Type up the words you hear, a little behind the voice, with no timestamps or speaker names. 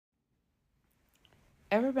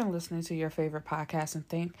Ever been listening to your favorite podcast and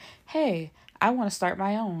think, hey, I want to start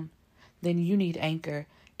my own? Then you need Anchor.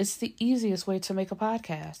 It's the easiest way to make a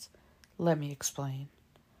podcast. Let me explain.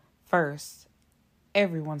 First,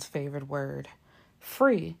 everyone's favorite word,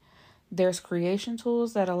 free. There's creation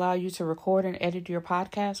tools that allow you to record and edit your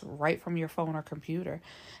podcast right from your phone or computer.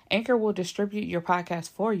 Anchor will distribute your podcast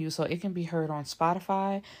for you so it can be heard on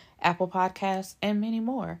Spotify, Apple Podcasts, and many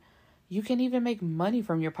more. You can even make money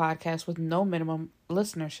from your podcast with no minimum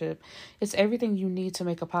listenership. It's everything you need to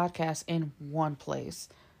make a podcast in one place.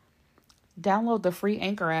 Download the free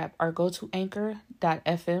Anchor app or go to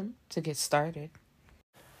anchor.fm to get started.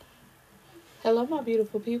 Hello, my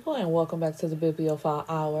beautiful people, and welcome back to the Bibliophile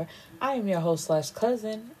Hour. I am your host /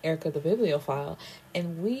 cousin, Erica the Bibliophile,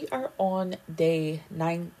 and we are on day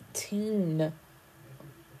 19.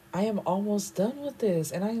 I am almost done with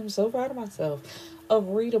this, and I am so proud of myself of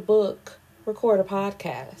read a book, record a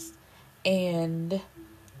podcast. And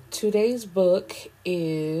today's book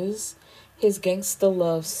is His Gangsta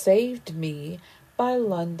Love Saved Me by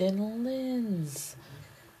Londyn Lenz.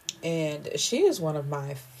 And she is one of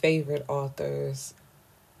my favorite authors.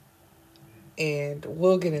 And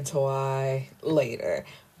we'll get into why later.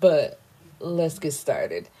 But let's get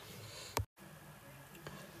started.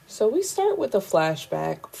 So we start with a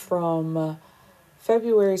flashback from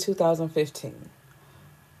February 2015.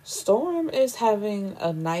 Storm is having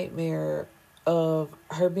a nightmare of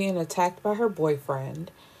her being attacked by her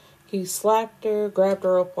boyfriend. He slapped her, grabbed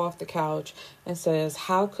her up off the couch, and says,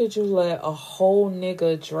 "How could you let a whole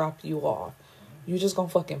nigga drop you off? You just gonna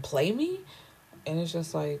fucking play me?" And it's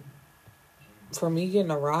just like, for me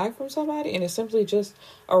getting a ride from somebody, and it's simply just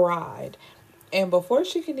a ride. And before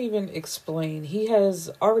she can even explain, he has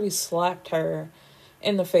already slapped her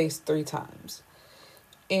in the face 3 times.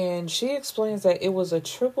 And she explains that it was a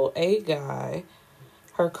AAA guy.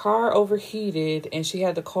 Her car overheated, and she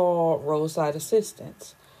had to call roadside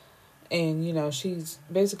assistance. And, she's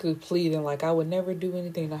basically pleading, like, I would never do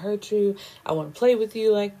anything to hurt you. I wouldn't play with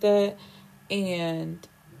you like that. And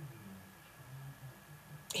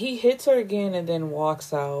he hits her again and then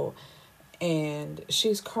walks out. And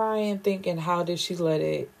she's crying, thinking, how did she let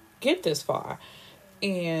it get this far?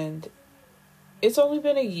 And it's only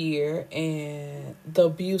been a year, and the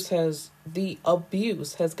abuse has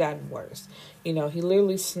gotten worse. He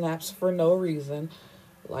literally snaps for no reason,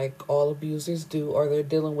 like all abusers do, or they're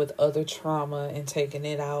dealing with other trauma and taking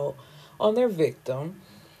it out on their victim.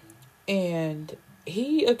 And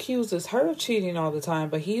he accuses her of cheating all the time,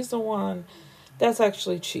 but he's the one that's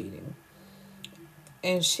actually cheating.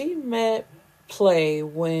 And she met Play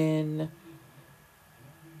when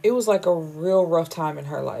it was like a real rough time in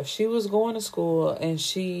her life. She was going to school, and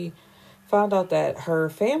she found out that her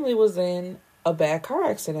family was in a bad car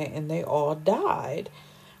accident and they all died.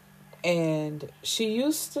 And she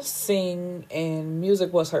used to sing, and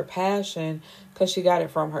music was her passion because she got it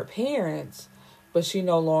from her parents, but she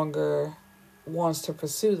no longer wants to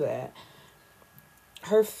pursue that.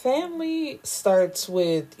 Her family starts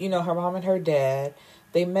with, her mom and her dad.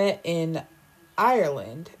 They met in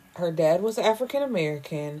Ireland. Her dad was African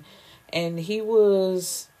American, and he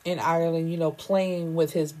was in Ireland, playing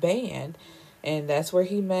with his band. And that's where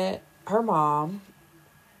he met her mom.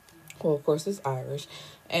 Well, of course, it's Irish.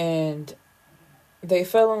 And they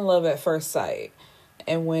fell in love at first sight.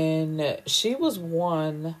 And when she was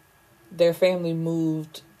 1, their family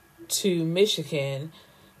moved to Michigan,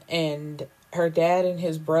 and her dad and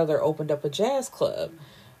his brother opened up a jazz club.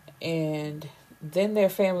 And then their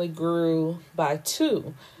family grew by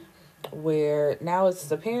 2, where now it's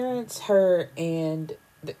the parents, her, and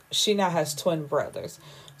she now has twin brothers.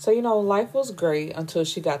 So, life was great until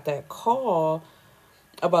she got that call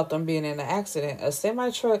about them being in an accident. A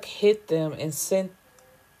semi-truck hit them and sent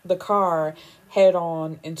the car head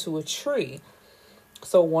on into a tree.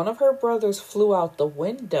 So one of her brothers flew out the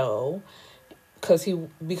window because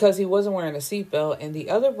he wasn't wearing a seatbelt, and the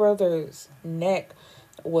other brother's neck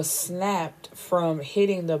was snapped from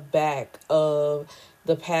hitting the back of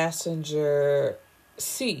the passenger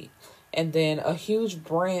seat. And then a huge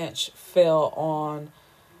branch fell on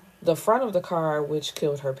the front of the car, which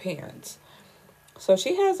killed her parents. So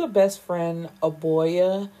she has a best friend,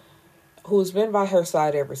 Aboya, who's been by her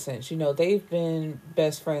side ever since. They've been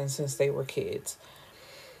best friends since they were kids.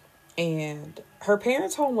 And her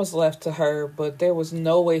parents' home was left to her, but there was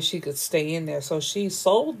no way she could stay in there. So she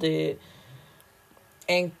sold it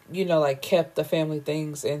and, kept the family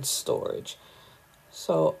things in storage.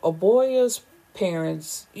 So Aboya's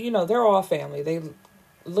parents, they're all family. They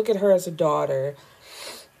look at her as a daughter.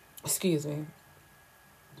 Excuse me.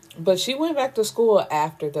 But she went back to school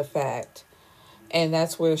after the fact. And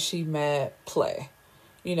that's where she met Play.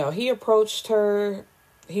 He approached her.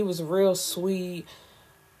 He was real sweet,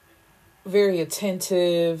 very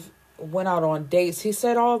attentive, went out on dates. He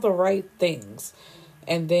said all the right things.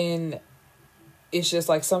 And then it's just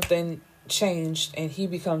like something changed and he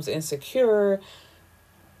becomes insecure,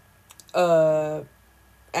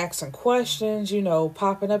 asking questions,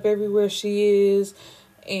 popping up everywhere she is,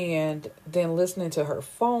 and then listening to her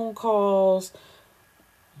phone calls.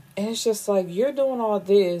 And it's just like, you're doing all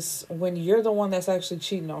this when you're the one that's actually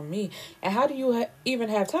cheating on me. And how do you even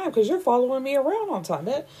have time? Because you're following me around on time.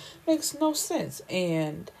 That makes no sense.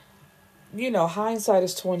 And, hindsight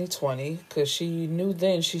is 2020, because she knew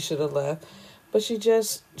then she should have left. But she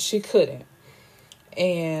couldn't.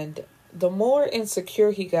 And the more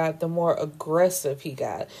insecure he got, the more aggressive he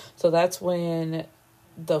got. So that's when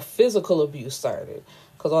the physical abuse started.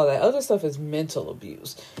 Because all that other stuff is mental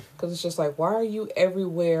abuse. Because it's just like, why are you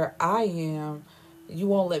everywhere I am? You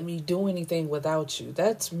won't let me do anything without you.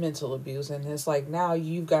 That's mental abuse. And it's like, now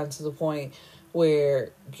you've gotten to the point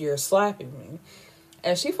where you're slapping me.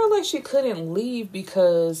 And she felt like she couldn't leave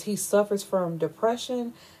because he suffers from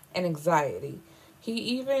depression and anxiety. He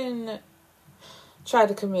even tried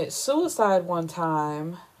to commit suicide one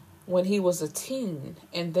time when he was a teen.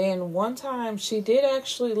 And then one time she did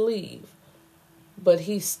actually leave. But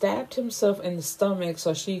he stabbed himself in the stomach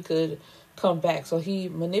so she could come back. So he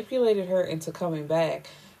manipulated her into coming back.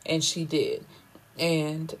 And she did.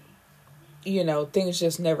 And, things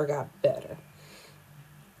just never got better.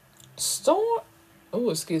 Storm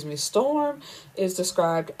is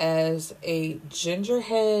described as a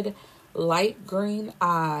gingerhead, light green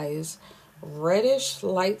eyes, reddish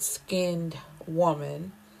light-skinned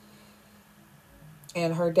woman.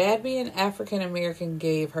 And her dad, being African American,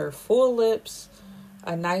 gave her full lips,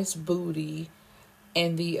 a nice booty,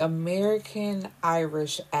 and the American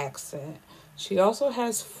Irish accent. She also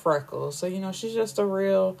has freckles. So, she's just a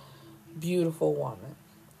real beautiful woman.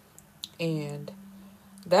 And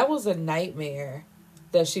that was a nightmare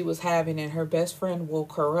that she was having, and her best friend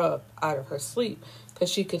woke her up out of her sleep because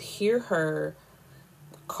she could hear her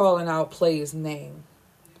calling out Play's name.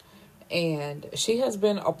 And she has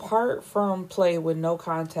been apart from Play with no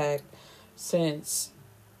contact since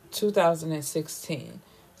 2016.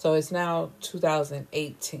 So it's now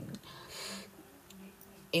 2018.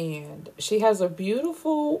 And she has a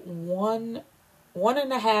beautiful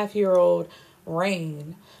 1.5-year-old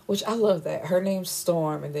Rain, which I love that. Her name's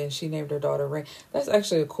Storm, and then she named her daughter Rain. That's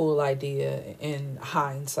actually a cool idea in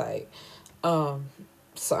hindsight.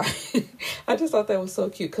 Sorry. I just thought that was so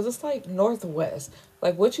cute because it's like Northwest.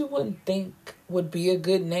 Like what you wouldn't think would be a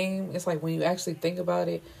good name. It's like when you actually think about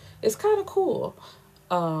it, it's kind of cool.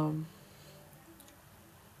 And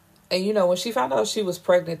when she found out she was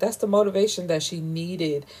pregnant, that's the motivation that she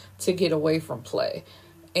needed to get away from Play.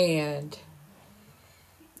 And,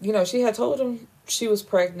 she had told him she was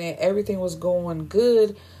pregnant. Everything was going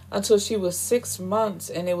good until she was 6 months,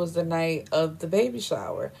 and it was the night of the baby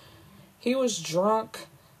shower. He was drunk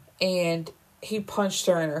and he punched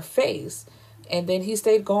her in her face. And then he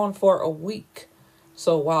stayed gone for a week.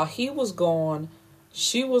 So while he was gone,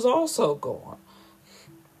 she was also gone.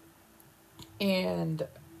 And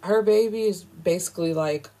her baby is basically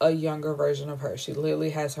like a younger version of her. She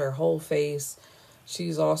literally has her whole face.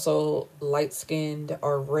 She's also light-skinned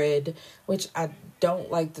or red, which I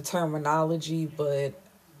don't like the terminology, but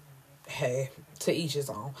hey, to each his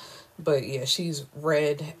own. But yeah, she's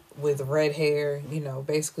red with red hair,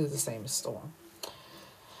 basically the same as Storm.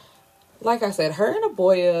 Like I said, her and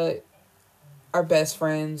Aboya are best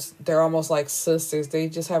friends. They're almost like sisters. They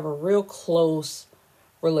just have a real close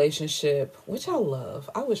relationship, which I love.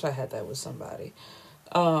 I wish I had that with somebody.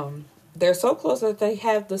 They're so close that they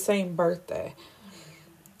have the same birthday.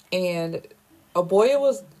 And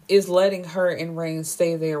Aboya is letting her and Rain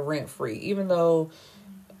stay there rent-free. Even though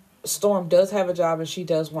Storm does have a job and she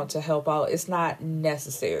does want to help out, it's not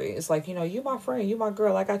necessary. It's like, you my friend, you my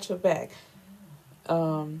girl, I got your back.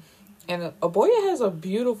 And Aboya has a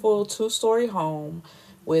beautiful 2-story home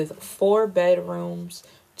with 4 bedrooms,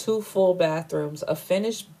 2 full bathrooms, a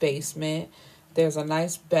finished basement. There's a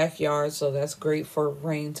nice backyard, so that's great for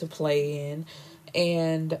Rain to play in,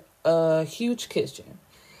 and a huge kitchen.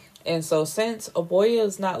 And so since Aboya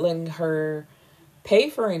is not letting her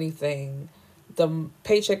pay for anything, the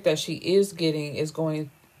paycheck that she is getting is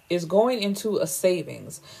going into a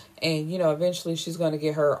savings. And, eventually she's going to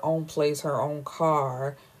get her own place, her own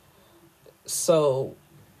car. So,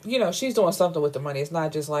 she's doing something with the money. It's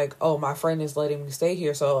not just like, oh, my friend is letting me stay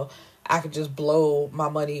here, so I could just blow my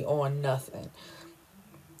money on nothing.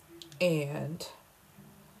 And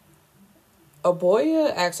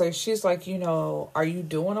Aboya asks her, she's like, are you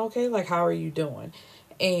doing okay? Like, how are you doing?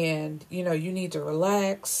 and, you need to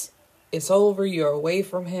relax. It's over. You're away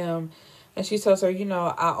from him. And she tells her,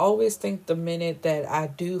 I always think the minute that I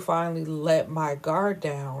do finally let my guard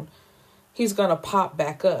down, he's going to pop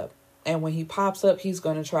back up. And when he pops up, he's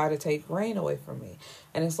going to try to take Rain away from me.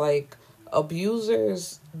 And it's like,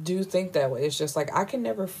 abusers do think that way. It's just like, I can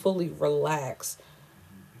never fully relax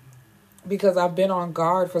because I've been on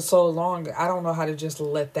guard for so long. I don't know how to just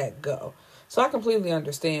let that go. So I completely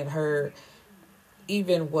understand her.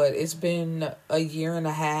 Even it's been a year and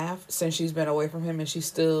a half since she's been away from him, and she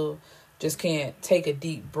still just can't take a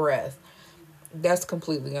deep breath. That's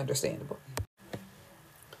completely understandable.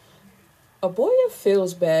 Aboya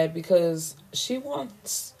feels bad because she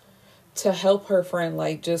wants to help her friend,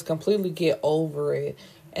 like, just completely get over it.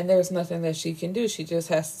 And there's nothing that she can do. She just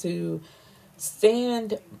has to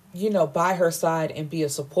stand, by her side and be a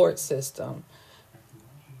support system.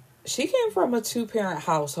 She came from a 2-parent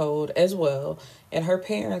household as well, and her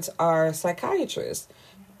parents are psychiatrists.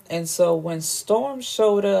 And so when Storm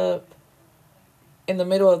showed up in the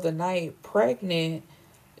middle of the night pregnant,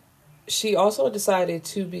 she also decided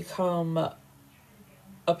to become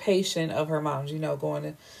a patient of her mom's, going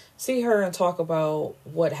to see her and talk about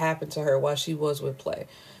what happened to her while she was with Play.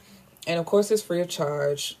 And of course, it's free of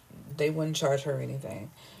charge. They wouldn't charge her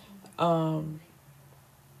anything.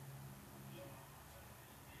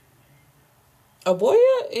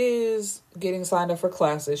 Aboya is getting signed up for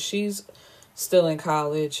classes. She's still in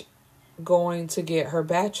college, going to get her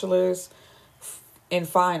bachelor's in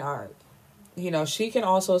fine art. She can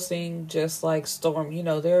also sing just like Storm.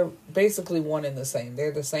 They're basically one and the same.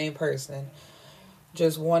 They're the same person.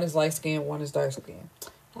 Just one is light skin, one is dark skin.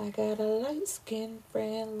 I got a light skinned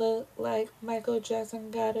friend, look like Michael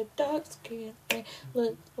Jackson. Got a dark skinned friend,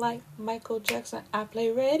 look like Michael Jackson. I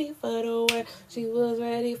play ready for the war. She was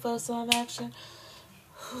ready for some action.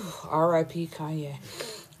 R.I.P. Kanye.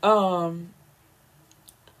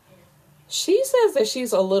 She says that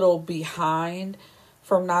she's a little behind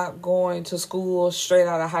from not going to school straight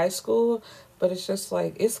out of high school, but it's just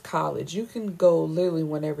like, it's college. You can go literally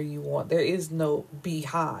whenever you want. There is no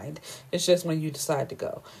behind. It's just when you decide to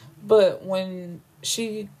go. But when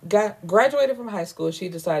she graduated from high school, she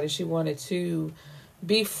decided she wanted to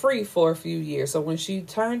be free for a few years. So when she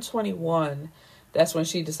turned 21, that's when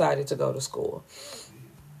she decided to go to school.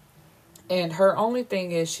 And her only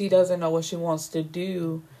thing is she doesn't know what she wants to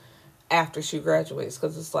do after she graduates.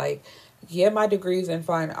 Because it's like, yeah, my degree's in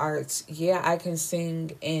fine arts. Yeah, I can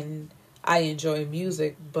sing and I enjoy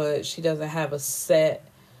music, but she doesn't have a set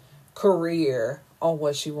career on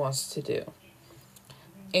what she wants to do.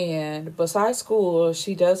 And besides school,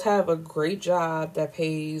 she does have a great job that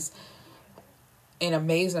pays an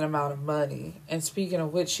amazing amount of money. And speaking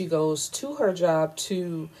of which, she goes to her job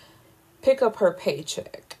to pick up her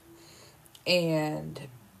paycheck. And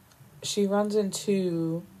she runs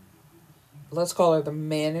into, let's call her the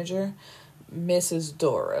manager, Mrs.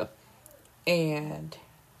 Dora. And,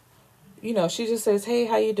 she just says, hey,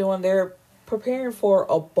 how you doing? They're preparing for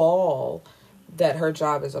a ball that her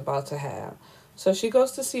job is about to have. So she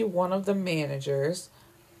goes to see one of the managers,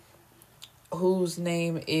 whose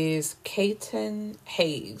name is Katen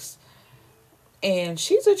Hayes. And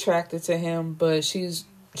she's attracted to him, but she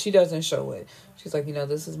doesn't show it. She's like,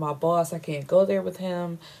 this is my boss. I can't go there with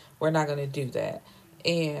him. We're not going to do that.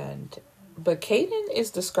 But Katen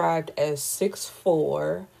is described as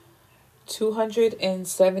 6'4",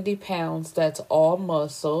 270 pounds. That's all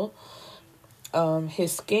muscle.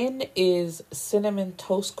 His skin is cinnamon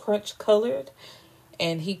toast crunch colored,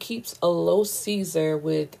 and he keeps a low Caesar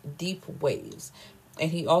with deep waves.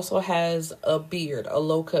 And he also has a beard, a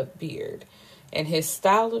low cut beard. And his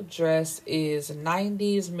style of dress is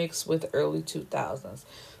 90s mixed with early 2000s.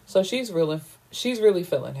 So she's really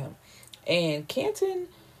feeling him. And Canton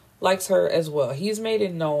likes her as well. He's made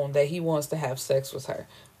it known that he wants to have sex with her.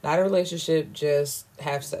 Not a relationship, just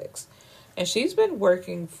have sex. And she's been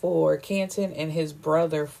working for Canton and his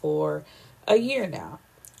brother for a year now.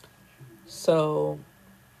 So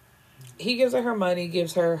he gives her money,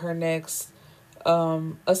 gives her her next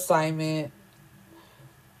assignment.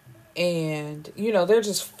 And, they're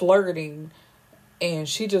just flirting. And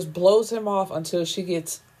she just blows him off until she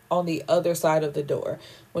gets on the other side of the door.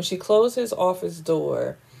 When she closed his office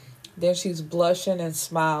door, then she's blushing and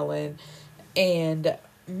smiling. And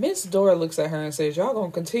Miss Dora looks at her and says, y'all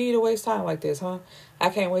gonna continue to waste time like this, huh? I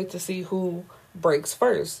can't wait to see who breaks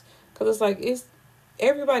first. Because it's like,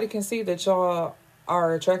 everybody can see that y'all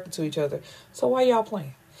are attracted to each other. So why y'all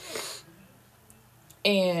playing?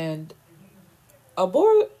 And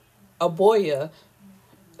Aboya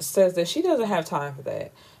says that she doesn't have time for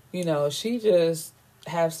that. She just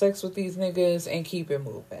have sex with these niggas and keep it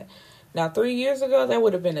moving. Now, 3 years ago, that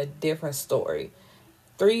would have been a different story.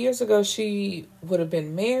 3 years ago, she would have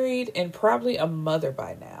been married and probably a mother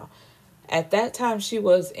by now. At that time, she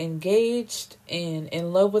was engaged and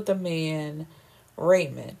in love with the man,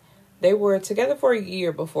 Raymond. They were together for a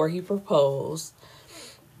year before he proposed.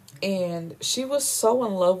 And she was so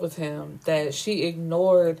in love with him that she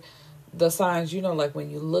ignored the signs, like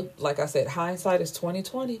when you look, like I said, hindsight is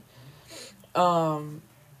 20/20.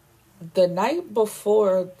 The night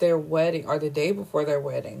before their wedding, or the day before their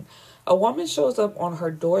wedding, a woman shows up on her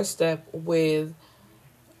doorstep with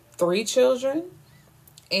 3 children,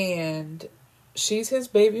 and she's his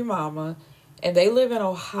baby mama, and they live in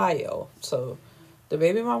Ohio. So the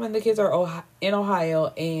baby mama and the kids are in Ohio,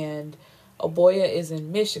 and Oboya is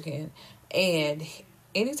in Michigan. And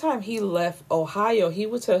anytime he left Ohio, he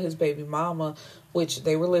would tell his baby mama, which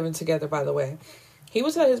they were living together, by the way, he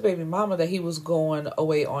would tell his baby mama that he was going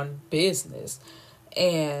away on business.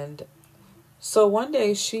 And so one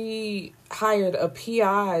day she hired a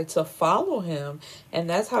PI to follow him, and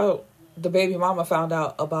that's how the baby mama found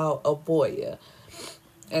out about Oboya.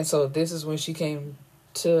 And so this is when she came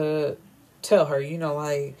to tell her,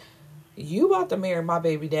 like, you about to marry my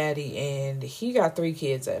baby daddy and he got 3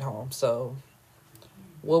 kids at home. So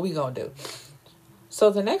what we gonna do? So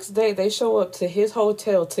the next day they show up to his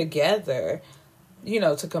hotel together,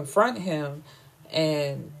 to confront him.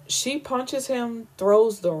 And she punches him,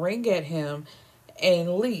 throws the ring at him,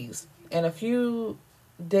 and leaves. And a few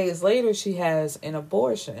days later, she has an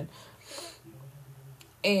abortion.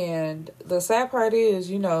 And the sad part is,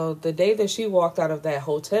 the day that she walked out of that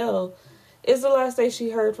hotel is the last day she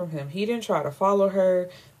heard from him. He didn't try to follow her.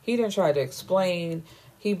 He didn't try to explain.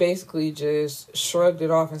 He basically just shrugged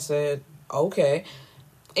it off and said, okay.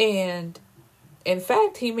 And in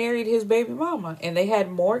fact, he married his baby mama, and they had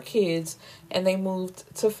more kids, and they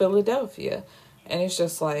moved to Philadelphia. And it's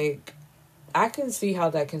just like, I can see how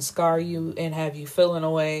that can scar you and have you feeling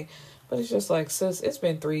away. But it's just like, sis, it's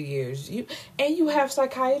been 3 years. You have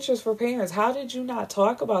psychiatrists for parents. How did you not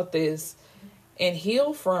talk about this and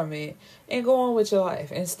heal from it and go on with your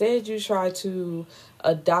life? Instead, you try to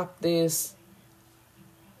adopt this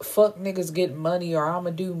fuck niggas get money, or I'ma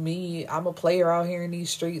do me, I'm a player out here in these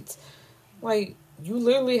streets. Like, you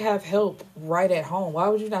literally have help right at home. Why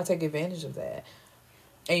would you not take advantage of that?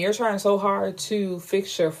 And you're trying so hard to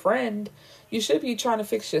fix your friend. You should be trying to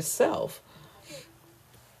fix yourself.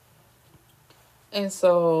 And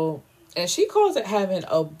she calls it having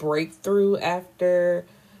a breakthrough after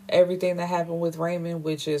everything that happened with Raymond,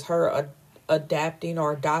 which is her adapting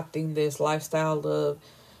or adopting this lifestyle of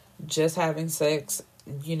just having sex,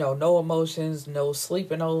 no emotions, no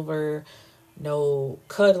sleeping over, no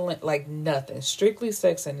cuddling, like nothing, strictly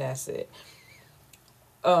sex, and that's it.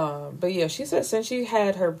 But yeah, she said since she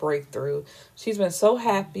had her breakthrough, she's been so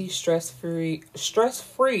happy, stress-free,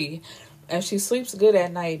 and she sleeps good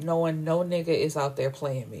at night knowing no nigga is out there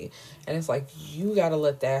playing me. And it's like, you gotta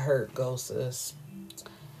let that hurt go, sis.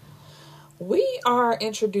 We are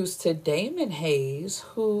introduced to Damon Hayes,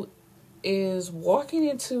 who is walking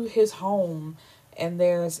into his home, and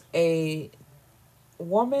there's a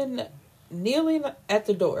woman kneeling at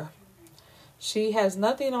the door. She has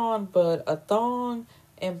nothing on but a thong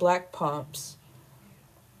and black pumps.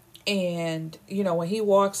 And, when he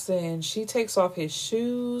walks in, she takes off his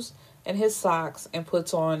shoes and his socks and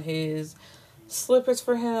puts on his slippers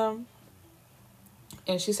for him.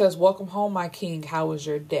 And she says, "Welcome home, my king. How was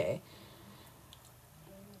your day?"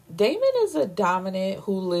 Damon is a dominant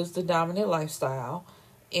who lives the dominant lifestyle.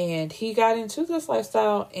 And he got into this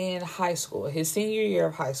lifestyle in high school, his senior year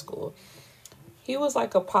of high school. He was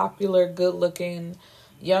like a popular, good-looking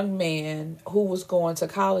young man who was going to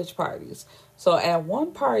college parties. So at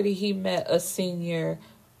one party, he met a senior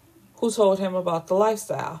who told him about the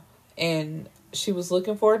lifestyle. And she was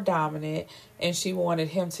looking for a dominant, and she wanted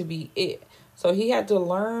him to be it. So he had to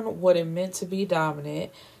learn what it meant to be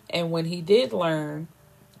dominant. And when he did learn,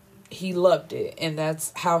 he loved it. And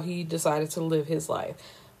that's how he decided to live his life.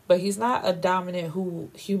 But he's not a dominant who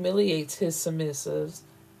humiliates his submissives.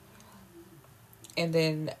 And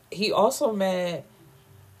then he also met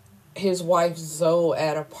his wife Zoe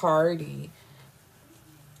at a party.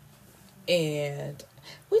 And,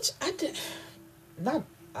 which I did not,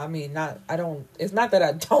 it's not that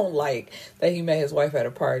I don't like that he met his wife at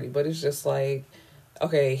a party, but it's just like,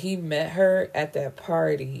 okay, he met her at that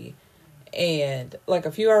party, and like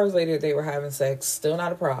a few hours later they were having sex, still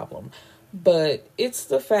not a problem. But it's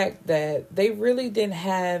the fact that they really didn't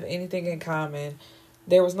have anything in common.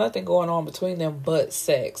 There was nothing going on between them but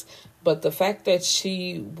sex. But the fact that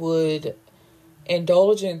she would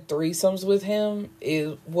indulging threesomes with him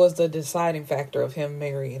was the deciding factor of him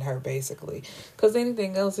marrying her, basically. Because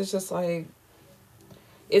anything else is just like,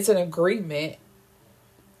 it's an agreement.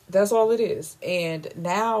 That's all it is. And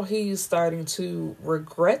now he's starting to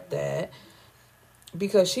regret that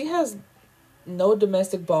because she has no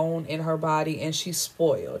domestic bone in her body and she's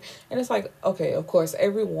spoiled. And it's like, okay, of course,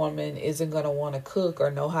 every woman isn't going to want to cook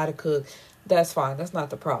or know how to cook. That's fine. That's not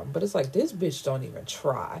the problem. But it's like, this bitch don't even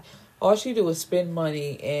try. All she do is spend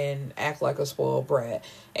money and act like a spoiled brat.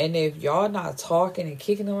 And if y'all not talking and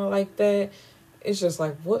kicking them like that, it's just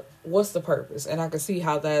like, what's the purpose? And I can see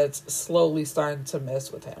how that's slowly starting to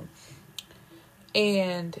mess with him.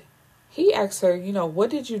 And he asks her, what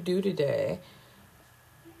did you do today?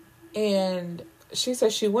 And she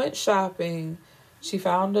said she went shopping. She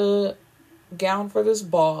found a gown for this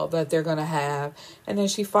ball that they're going to have. And then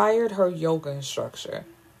she fired her yoga instructor.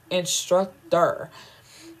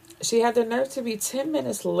 She had the nerve to be 10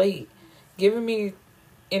 minutes late, giving me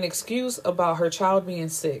an excuse about her child being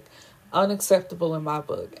sick. Unacceptable in my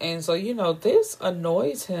book. And so, this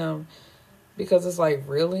annoys him because it's like,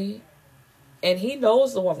 really? And he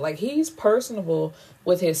knows the woman. Like, he's personable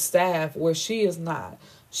with his staff where she is not.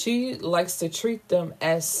 She likes to treat them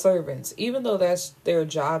as servants. Even though that's their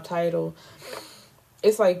job title,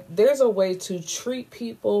 it's like there's a way to treat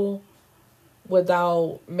people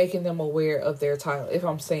without making them aware of their title, if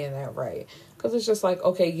I'm saying that right. Because it's just like,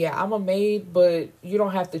 okay, yeah, I'm a maid, but you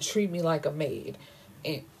don't have to treat me like a maid.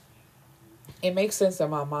 And it makes sense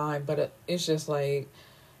in my mind, but it's just like,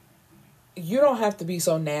 you don't have to be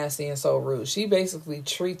so nasty and so rude. She basically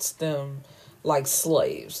treats them like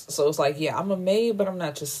slaves. So it's like, yeah, I'm a maid, but I'm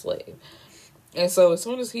not your slave. And so as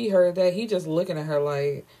soon as he heard that, he just looking at her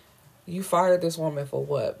like, you fired this woman for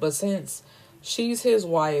what? But since she's his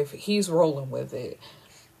wife, he's rolling with it.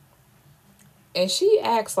 And she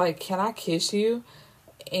acts like, can I kiss you?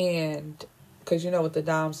 And because, with the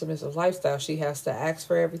dom submissive lifestyle, she has to ask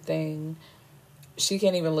for everything. She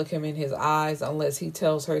can't even look him in his eyes unless he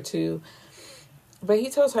tells her to. But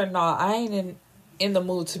he tells her, nah, I ain't in the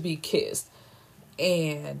mood to be kissed.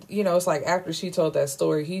 And, it's like after she told that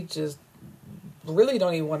story, he just really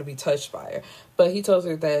don't even want to be touched by her. But he tells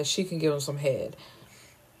her that she can give him some head.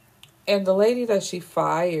 And the lady that she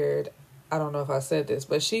fired, I don't know if I said this,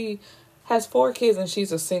 but she has 4 kids and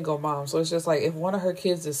she's a single mom. So it's just like, if one of her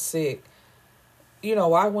kids is sick,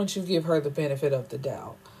 why wouldn't you give her the benefit of the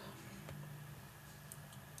doubt?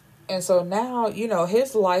 And so now,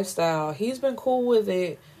 his lifestyle, he's been cool with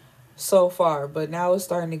it so far, but now it's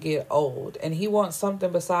starting to get old. And he wants something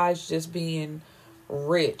besides just being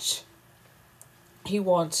rich. He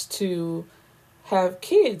wants to have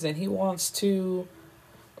kids and he wants to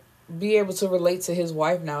be able to relate to his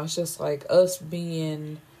wife now. It's just like us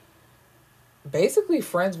being basically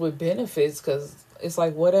friends with benefits, because it's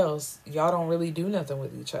like, what else? Y'all don't really do nothing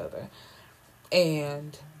with each other.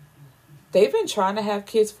 And they've been trying to have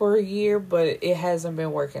kids for a year, but it hasn't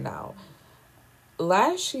been working out.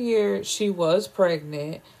 Last year, she was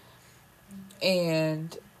pregnant.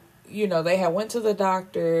 And, they had went to the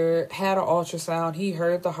doctor, had an ultrasound. He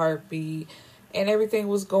heard the heartbeat. And everything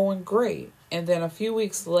was going great. And then a few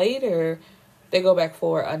weeks later, they go back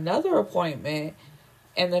for another appointment.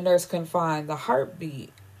 And the nurse can find the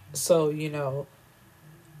heartbeat. So,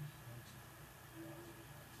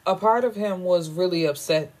 a part of him was really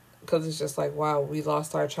upset. Because it's just like, wow, we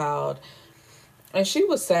lost our child. And she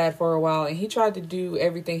was sad for a while. And he tried to do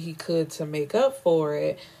everything he could to make up for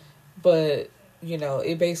it. But,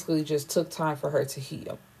 it basically just took time for her to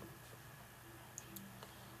heal.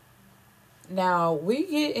 Now, we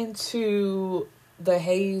get into the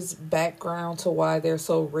Hayes background to why they're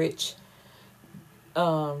so rich.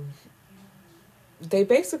 They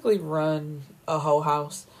basically run a whole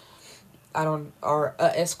house. Or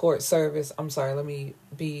a escort service. I'm sorry, let me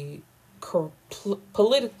be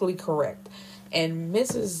politically correct. And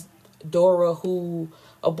Mrs. Dora, who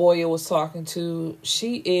Aboya was talking to,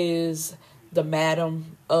 she is the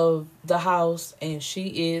madam of the house, and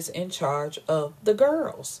she is in charge of the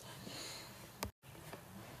girls.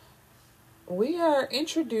 We are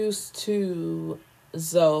introduced to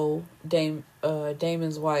Zoe,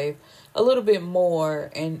 Damon's wife, a little bit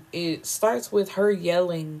more, and it starts with her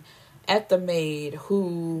yelling at the maid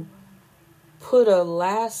who put a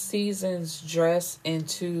last season's dress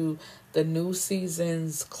into the new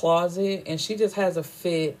season's closet, and she just has a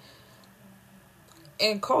fit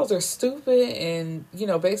and calls her stupid and,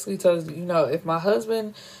 basically tells, if my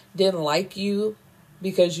husband didn't like you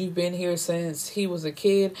because you've been here since he was a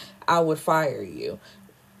kid, I would fire you.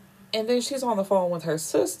 And then she's on the phone with her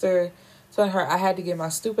sister telling her, I had to get my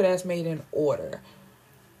stupid ass maid in order.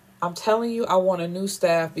 I'm telling you, I want a new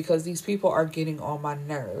staff because these people are getting on my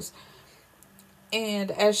nerves.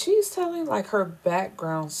 And as she's telling like her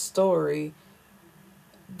background story,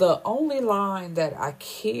 the only line that I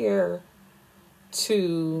care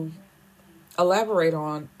to elaborate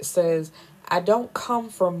on says, I don't come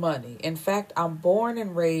from money. In fact, I'm born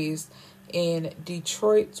and raised in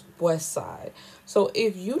Detroit's West Side. So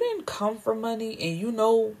if you didn't come from money and you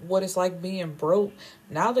know what it's like being broke,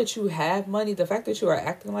 now that you have money, the fact that you are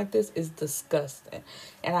acting like this is disgusting.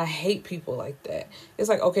 And I hate people like that. It's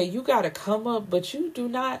like, okay, you got to come up, but you do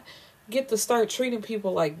not get to start treating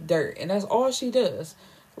people like dirt. And that's all she does.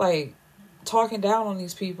 Like, talking down on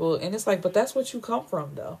these people. And it's like, but that's what you come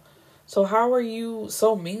from, though. So how are you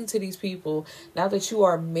so mean to these people now that you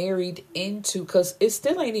are married into, because it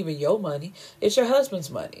still ain't even your money. It's your husband's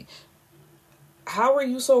money. How are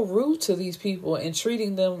you so rude to these people and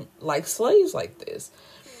treating them like slaves like this?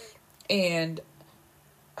 And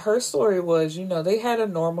her story was, they had a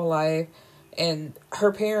normal life and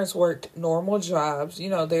her parents worked normal jobs.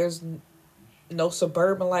 There's no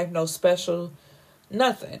suburban life, no special,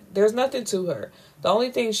 nothing. There's nothing to her. The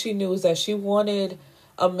only thing she knew is that she wanted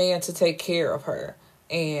a man to take care of her.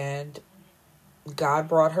 And God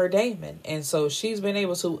brought her Damon. And so she's been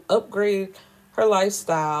able to upgrade her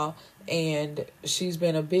lifestyle. And she's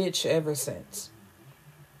been a bitch ever since.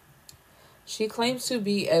 She claims to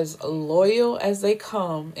be as loyal as they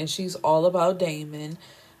come. And she's all about Damon.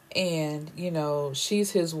 And,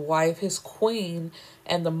 she's his wife, his queen,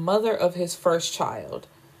 and the mother of his first child.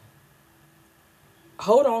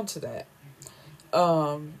 Hold on to that.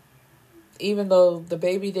 Even though the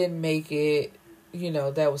baby didn't make it,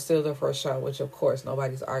 that was still their first child, which of course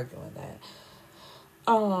nobody's arguing that.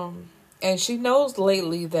 And she knows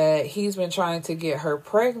lately that he's been trying to get her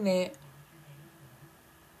pregnant,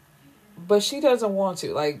 but she doesn't want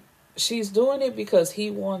to. Like, she's doing it because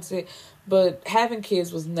he wants it, but having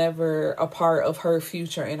kids was never a part of her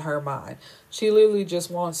future in her mind. She literally just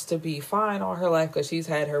wants to be fine all her life because she's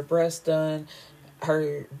had her breasts done,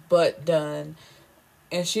 her butt done,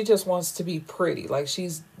 and she just wants to be pretty. Like,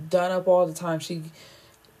 she's done up all the time. She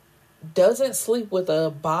doesn't sleep with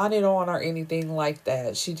a bonnet on or anything like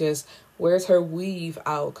that. She just wears her weave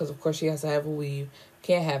out because, of course, she has to have a weave.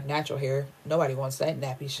 Can't have natural hair. Nobody wants that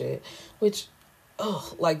nappy shit. Which,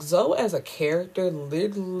 like, Zoe as a character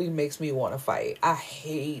literally makes me want to fight. I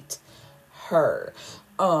hate her.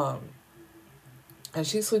 And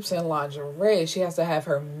she sleeps in lingerie. She has to have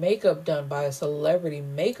her makeup done by a celebrity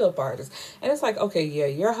makeup artist. And it's like, okay, yeah,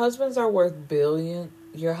 your husbands are worth billions.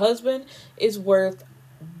 Your husband is worth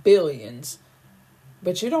billions.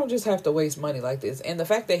 But you don't just have to waste money like this. And the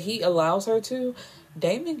fact that he allows her to,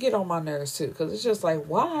 Damon get on my nerves too. Because it's just like,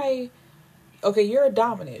 why? Okay, you're a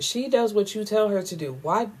dominant. She does what you tell her to do.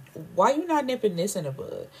 Why you not nipping this in the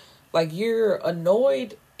bud? Like, you're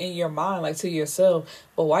annoyed in your mind, like, to yourself.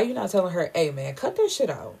 But why you not telling her, hey, man, cut that shit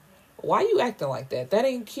out? Why you acting like that? That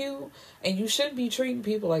ain't cute. And you shouldn't be treating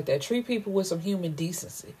people like that. Treat people with some human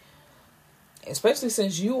decency. Especially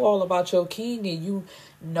since you all about your king and you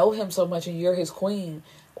know him so much and you're his queen.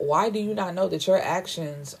 Why do you not know that your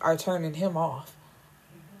actions are turning him off?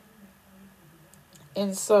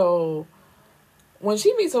 And so when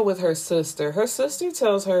she meets up with her sister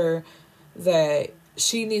tells her that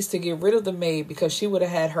she needs to get rid of the maid because she would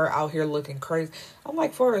have had her out here looking crazy. I'm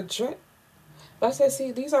like, for a dress? But I said,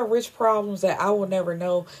 see, these are rich problems that I will never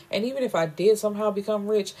know. And even if I did somehow become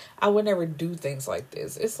rich, I would never do things like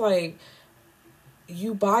this. It's like,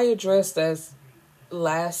 you buy a dress that's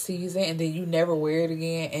last season and then you never wear it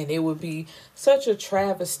again, and it would be such a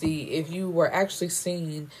travesty if you were actually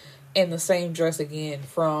seen in the same dress again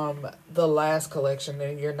from the last collection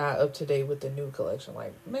and you're not up to date with the new collection.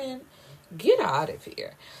 Like, man, get out of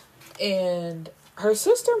here. And her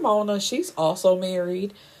sister Mona, she's also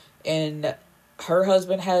married, and her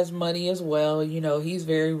husband has money as well. He's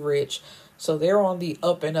very rich, so they're on the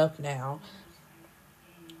up and up now.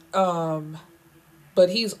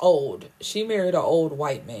 But he's old. She married an old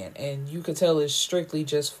white man, and you could tell it's strictly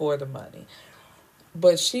just for the money.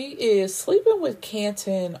 But she is sleeping with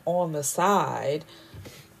Canton on the side.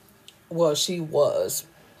 Well, she was.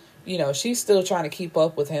 She's still trying to keep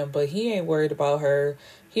up with him, but he ain't worried about her.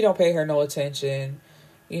 He don't pay her no attention.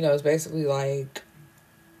 It's basically like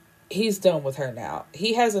he's done with her now.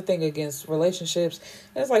 He has a thing against relationships.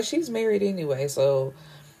 And it's like, she's married anyway, so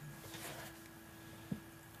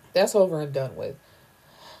that's over and done with.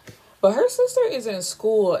 But her sister is in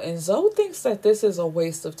school, and Zoe thinks that this is a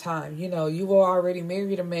waste of time. You were already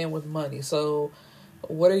married a man with money, so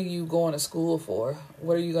what are you going to school for?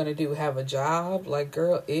 What are you going to do? Have a job? Like,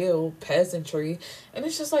 girl, peasantry. And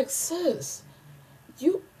it's just like, sis,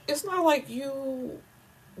 it's not like you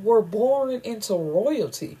were born into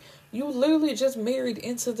royalty. You literally just married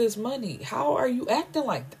into this money. How are you acting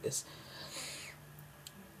like this?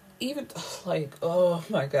 Even like, oh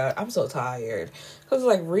my god, I'm so tired, because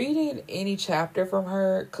like reading any chapter from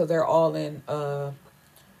her, because they're all in what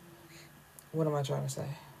am I trying to say,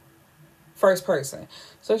 first person.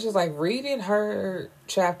 So it's just like reading her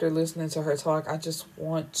chapter, listening to her talk, I just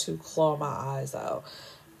want to claw my eyes out.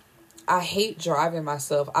 I hate driving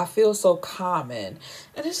myself. I feel so common,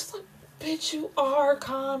 and it's like, bitch, you are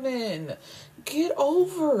common, get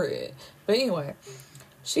over it. But anyway,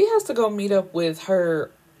 she has to go meet up with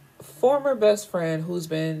her former best friend, who's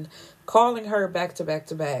been calling her back to back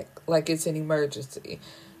to back like it's an emergency.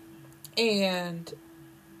 And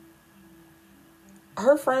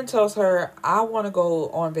her friend tells her, I want to go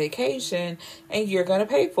on vacation and you're going to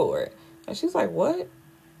pay for it. And she's like, what?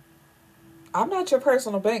 I'm not your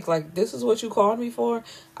personal bank. Like, this is what you called me for?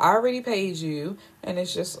 I already paid you. And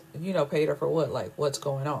it's just, paid her for what? Like, what's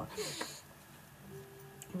going on?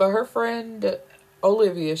 But her friend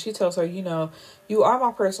Olivia, she tells her, you are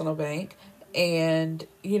my personal bank, and,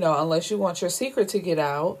 unless you want your secret to get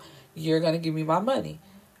out, you're going to give me my money.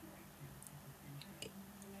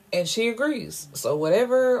 And she agrees. So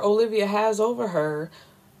whatever Olivia has over her,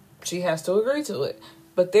 she has to agree to it.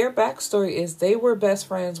 But their backstory is they were best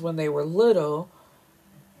friends when they were little.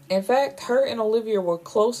 In fact, her and Olivia were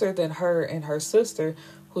closer than her and her sister,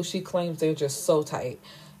 who she claims they're just so tight.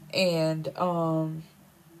 And,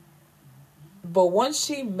 but once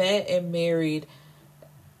she met and married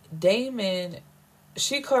Damon,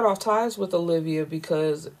 she cut off ties with Olivia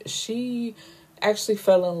because she actually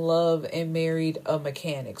fell in love and married a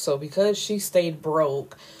mechanic. So because she stayed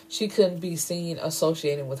broke, she couldn't be seen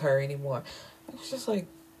associating with her anymore. And it's just like,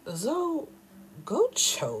 Zoe, go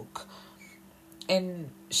choke.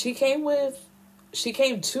 And she came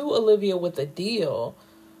to Olivia with a deal.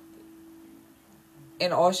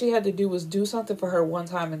 And all she had to do was do something for her one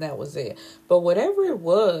time, and that was it. But whatever it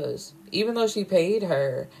was, even though she paid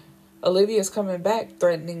her, Olivia's coming back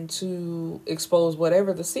threatening to expose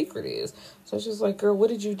whatever the secret is. So it's just like, girl, what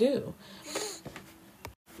did you do?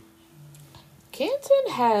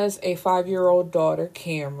 Kenton has a 5-year-old daughter,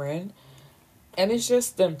 Cameron, and it's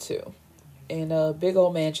just them two in a big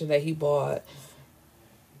old mansion that he bought.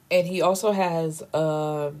 And he also has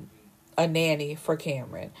a nanny for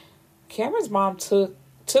Cameron. Cameron's mom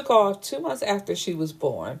took off 2 months after she was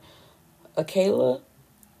born. Akayla,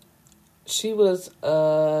 she was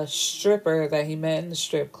a stripper that he met in the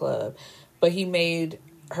strip club, but he made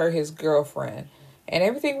her his girlfriend. And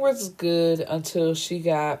everything was good until she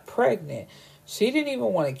got pregnant. She didn't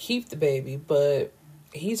even want to keep the baby, but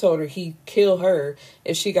he told her he'd kill her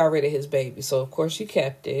if she got rid of his baby. So, of course, she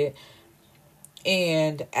kept it.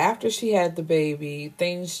 And after she had the baby,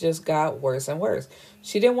 things just got worse and worse.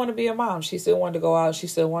 She didn't want to be a mom. She still wanted to go out. She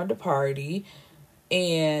still wanted to party.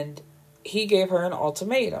 And he gave her an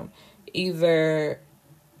ultimatum. Either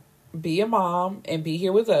be a mom and be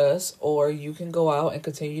here with us, or you can go out and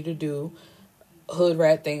continue to do hood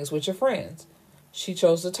rat things with your friends. She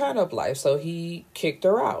chose the turn up life, so he kicked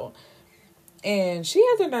her out. And she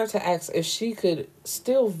had the nerve to ask if she could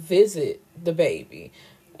still visit the baby.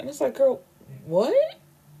 And it's like, girl, what?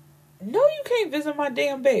 No, you can't visit my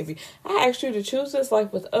damn baby. I asked you to choose this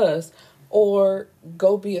life with us or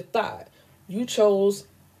go be a thought. You chose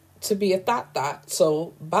to be a thought,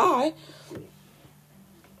 so bye.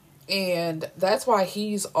 And that's why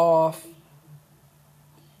he's off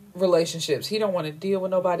relationships. He don't want to deal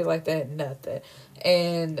with nobody like that, nothing.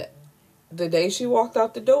 And the day she walked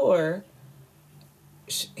out the door,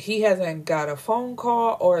 he hasn't got a phone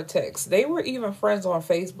call or a text. They were even friends on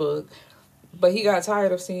Facebook, but he got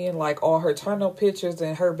tired of seeing like all her turn-up pictures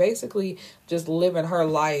and her basically just living her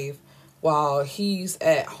life while he's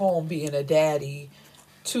at home being a daddy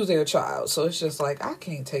to their child. So it's just like, I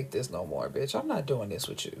can't take this no more, bitch. I'm not doing this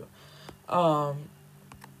with you.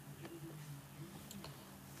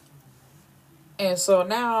 And so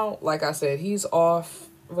now, like I said, he's off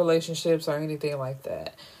relationships or anything like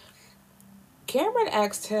that. Cameron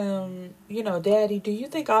asked him, Daddy, do you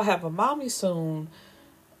think I'll have a mommy soon?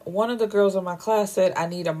 One of the girls in my class said, I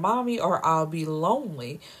need a mommy or I'll be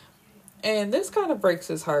lonely. And this kind of breaks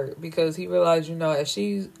his heart because he realized, as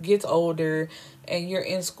she gets older and you're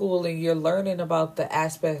in school and you're learning about the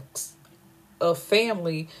aspects of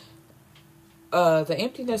family, the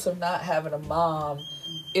emptiness of not having a mom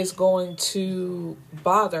is going to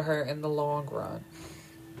bother her in the long run.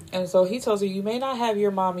 And so he tells her, you may not have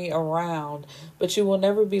your mommy around, but you will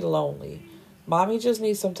never be lonely. Mommy just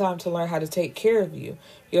needs some time to learn how to take care of you.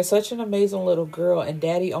 You're such an amazing little girl, and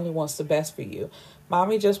Daddy only wants the best for you.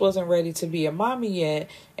 Mommy just wasn't ready to be a mommy yet,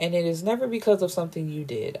 and it is never because of something you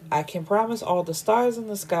did. I can promise all the stars in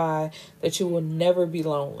the sky that you will never be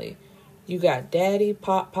lonely. You got Daddy,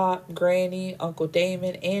 Pop, Granny, Uncle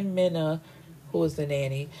Damon, and Minna, who is the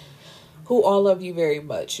nanny, who all love you very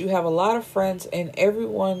much. You have a lot of friends, and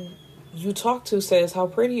everyone you talk to says how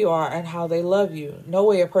pretty you are and how they love you. No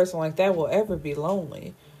way a person like that will ever be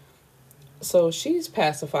lonely. So she's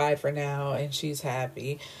pacified for now, and she's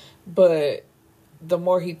happy. But the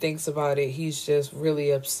more he thinks about it, he's just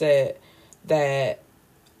really upset that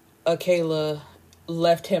Akela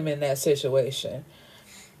left him in that situation.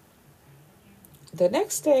 The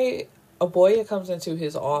next day, Aboya comes into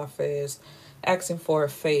his office asking for a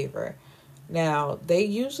favor. Now, they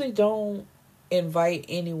usually don't invite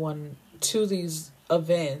anyone to these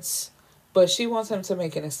events, but she wants him to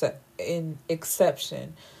make an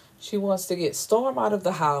exception. She wants to get Storm out of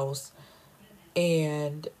the house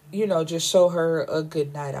and, just show her a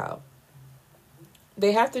good night out.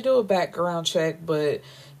 They have to do a background check, but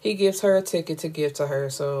he gives her a ticket to give to her,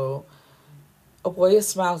 so Aboya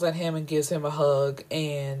smiles at him and gives him a hug,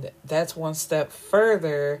 and that's one step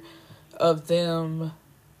further of them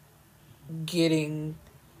getting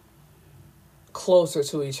closer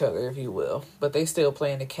to each other, if you will. But they still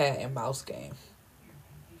playing the cat and mouse game.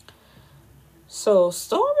 So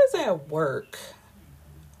Storm is at work.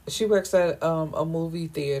 She works at a movie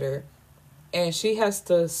theater, and she has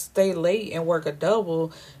to stay late and work a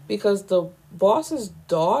double because the boss's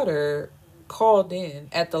daughter called in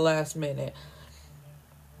at the last minute.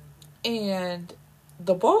 And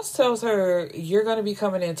the boss tells her, you're going to be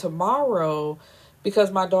coming in tomorrow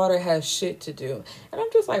because my daughter has shit to do. And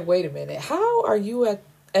I'm just like, wait a minute. How are you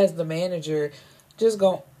as the manager just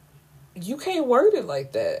going, you can't word it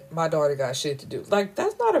like that. My daughter got shit to do. Like,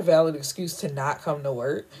 that's not a valid excuse to not come to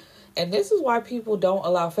work. And this is why people don't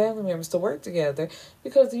allow family members to work together,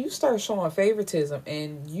 because you start showing favoritism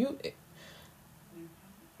and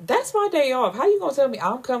that's my day off. How you gonna tell me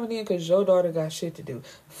I'm coming in because your daughter got shit to do?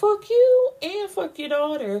 Fuck you and fuck your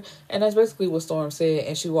daughter. And that's basically what Storm said,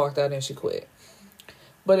 and she walked out and she quit.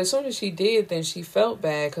 But as soon as she did, then she felt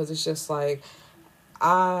bad because it's just like,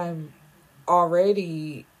 I'm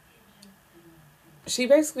already... She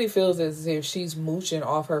basically feels as if she's mooching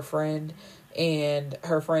off her friend and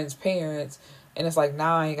her friend's parents, and it's like,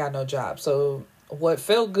 now I ain't got no job. So what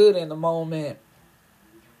felt good in the moment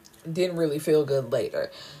didn't really feel good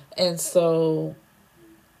later. And so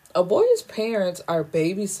Aboya's parents are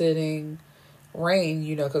babysitting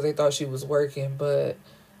Rain, because they thought she was working, but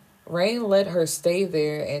Rain let her stay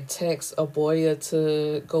there and text Aboya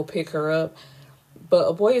to go pick her up.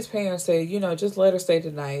 But Aboya's parents say, just let her stay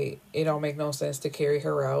tonight. It don't make no sense to carry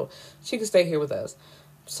her out. She can stay here with us.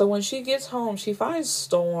 So when she gets home, she finds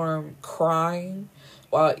Storm crying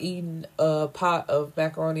while eating a pot of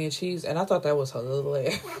macaroni and cheese. And I thought that was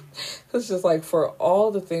hilarious. It's just like, for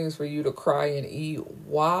all the things for you to cry and eat,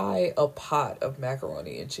 why a pot of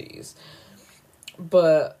macaroni and cheese?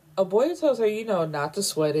 But Aboya tells her, not to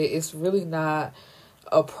sweat it. It's really not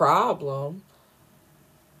a problem.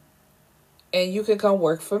 And you can come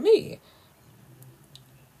work for me.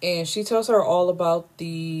 And she tells her all about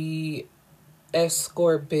the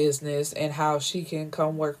escort business and how she can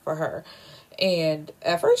come work for her. And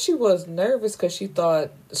at first she was nervous because she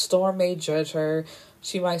thought Storm may judge her.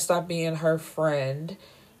 She might stop being her friend.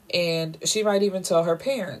 And she might even tell her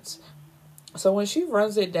parents. So when she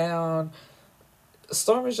runs it down,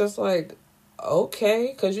 Storm is just like,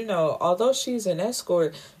 okay. Because, although she's an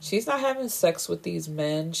escort, she's not having sex with these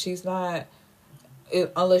men. She's not,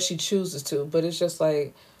 unless she chooses to. But it's just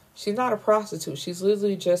like, she's not a prostitute. She's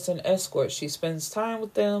literally just an escort. She spends time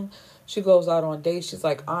with them. She goes out on dates. She's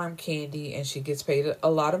like arm candy, and she gets paid a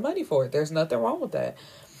lot of money for it. There's nothing wrong with that.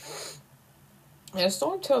 And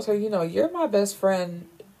Storm tells her, you're my best friend.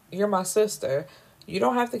 You're my sister. You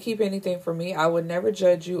don't have to keep anything from me. I would never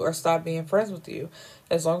judge you or stop being friends with you.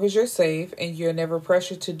 As long as you're safe and you're never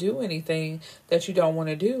pressured to do anything that you don't want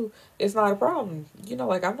to do, it's not a problem.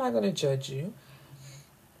 I'm not going to judge you.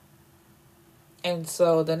 And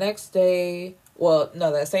so the next day,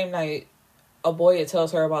 that same night, Aboya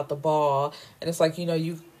tells her about the ball. And it's like,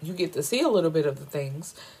 you get to see a little bit of the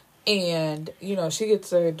things. And, she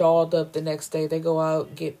gets her dolled up the next day. They go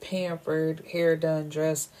out, get pampered, hair done,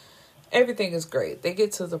 dressed. Everything is great. They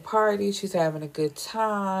get to the party. She's having a good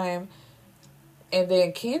time. And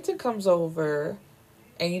then Canton comes over.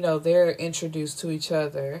 And, they're introduced to each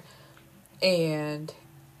other. And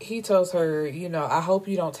he tells her, I hope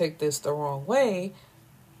you don't take this the wrong way,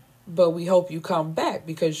 but we hope you come back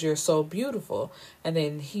because you're so beautiful. And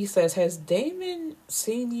then he says, has Damon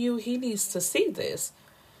seen you? He needs to see this.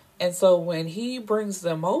 And so when he brings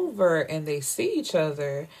them over and they see each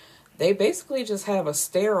other, they basically just have a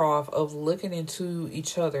stare off of looking into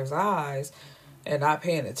each other's eyes and not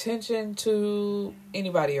paying attention to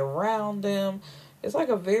anybody around them. It's like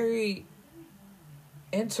a very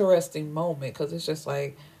interesting moment because it's just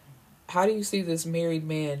like, how do you see this married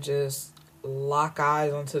man just lock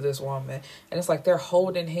eyes onto this woman? And it's like they're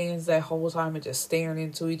holding hands that whole time and just staring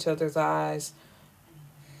into each other's eyes.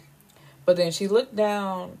 But then she looked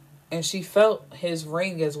down and she felt his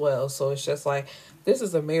ring as well. So it's just like, this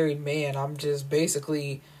is a married man I'm just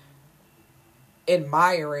basically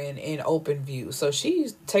admiring in open view. So she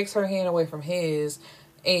takes her hand away from his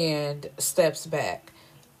and steps back.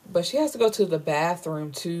 But she has to go to the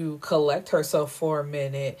bathroom to collect herself for a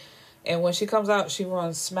minute. And when she comes out, she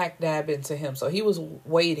runs smack dab into him. So he was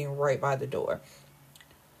waiting right by the door.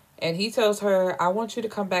 And he tells her, I want you to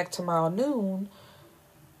come back tomorrow noon,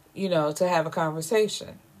 to have a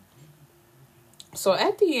conversation. So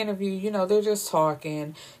at the interview, they're just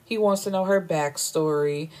talking. He wants to know her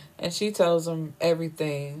backstory. And she tells him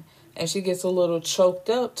everything. And she gets a little choked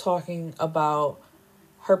up talking about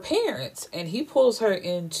her parents. And he pulls her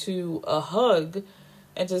into a hug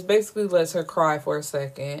and just basically lets her cry for a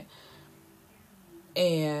second.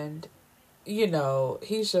 And,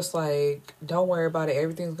 he's just like, don't worry about it.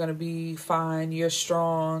 Everything's going to be fine. You're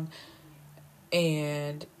strong.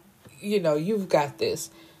 And, you've got this.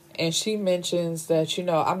 And she mentions that,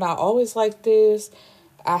 I'm not always like this.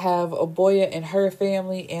 I have a boy in her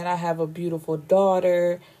family and I have a beautiful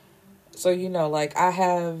daughter. So,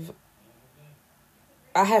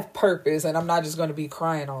 I have purpose and I'm not just going to be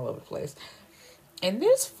crying all over the place. And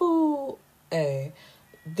this fool, okay,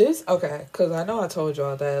 because I know I told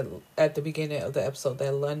y'all that at the beginning of the episode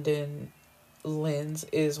that Lenz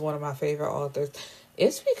is one of my favorite authors.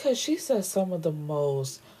 It's because she says some of the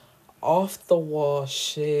most off the wall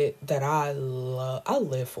shit that I love. I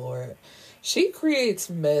live for it. She creates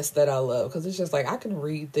mess that I love because it's just like I can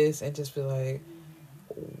read this and just be like,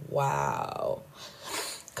 wow.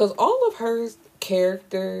 Because all of her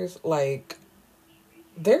characters, like,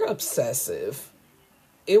 they're obsessive.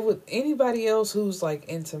 It would anybody else who's like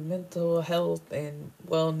into mental health and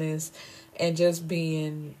wellness and just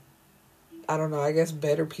being, I don't know, I guess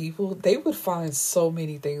better people, they would find so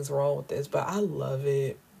many things wrong with this, but I love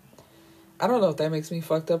it. I don't know if that makes me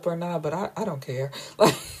fucked up or not, but I don't care.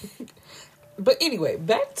 Like, but anyway,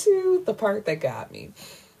 back to the part that got me.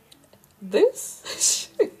 This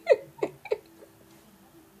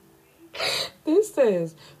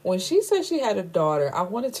says, when she said she had a daughter, I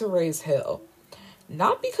wanted to raise hell.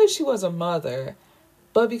 Not because she was a mother,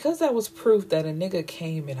 but because that was proof that a nigga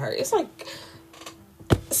came in her. It's like,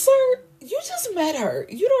 sir, you just met her.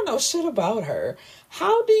 You don't know shit about her.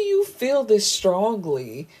 How do you feel this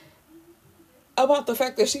strongly about the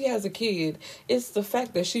fact that she has a kid? It's the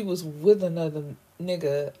fact that she was with another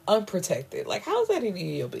nigga unprotected. Like, how's that any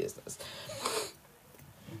of your business?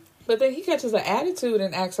 But then he catches an attitude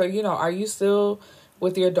and asks her, are you still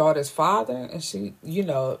with your daughter's father? And she, he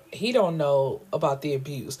don't know about the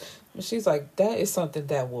abuse. And she's like, that is something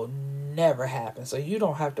that will never happen. So you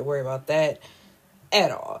don't have to worry about that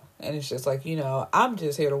at all. And it's just like, I'm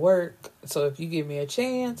just here to work. So if you give me a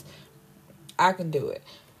chance, I can do it.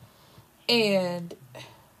 And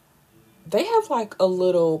they have like a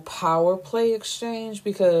little power play exchange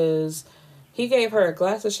because he gave her a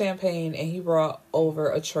glass of champagne and he brought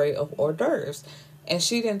over a tray of hors d'oeuvres. And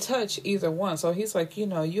she didn't touch either one. So he's like,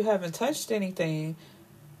 you haven't touched anything.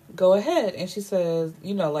 Go ahead. And she says,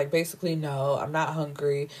 basically, no, I'm not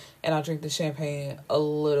hungry. And I'll drink the champagne a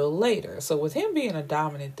little later. So with him being a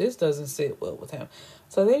dominant, this doesn't sit well with him.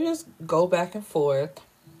 So they just go back and forth.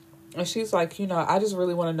 And she's like, I just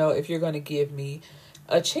really want to know if you're going to give me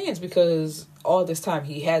a chance. Because all this time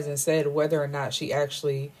he hasn't said whether or not she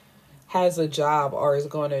actually has a job or is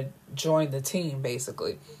going to join the team,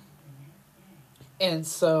 basically. And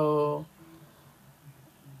so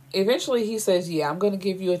eventually he says, yeah, I'm going to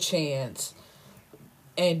give you a chance.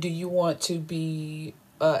 And do you want to be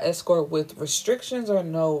escort with restrictions or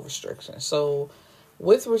no restrictions? So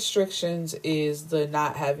with restrictions is the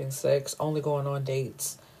not having sex, only going on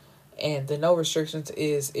dates. And the no restrictions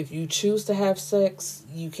is if you choose to have sex,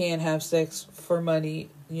 you can have sex for money,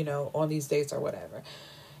 on these dates or whatever.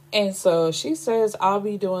 And so she says, I'll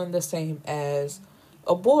be doing the same as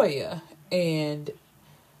Aboya. And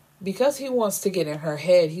because he wants to get in her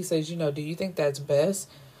head, he says, do you think that's best?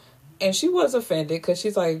 And she was offended because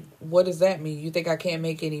she's like, what does that mean? You think I can't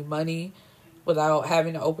make any money without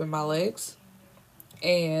having to open my legs?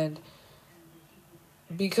 And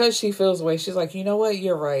because she feels the way, she's like, you know what,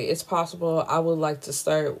 you're right. It's possible I would like to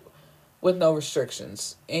start with no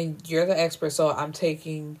restrictions. And you're the expert, so I'm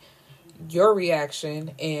taking your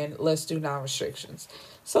reaction and let's do non-restrictions.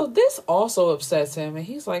 So this also upsets him, and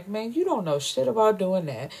he's like, man, you don't know shit about doing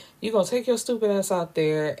that. You're going to take your stupid ass out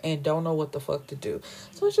there and don't know what the fuck to do.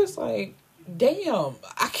 So it's just like, damn,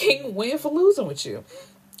 I can't win for losing with you.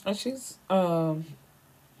 And she's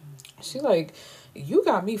like, you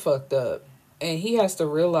got me fucked up. And he has to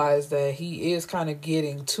realize that he is kind of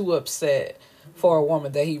getting too upset for a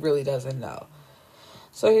woman that he really doesn't know.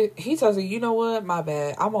 So he tells her, you know what, my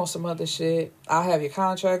bad. I'm on some other shit. I'll have your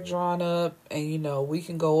contract drawn up and, you know, we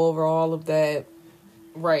can go over all of that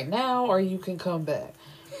right now or you can come back.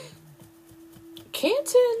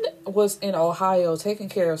 Canton was in Ohio taking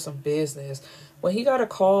care of some business when he got a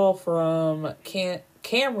call from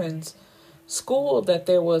Cameron's school that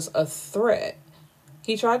there was a threat.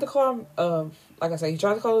 He tried to call, like I said, he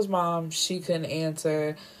tried to call his mom. She couldn't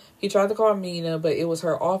answer. He tried to call Mina, but it was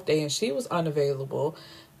her off day and she was unavailable.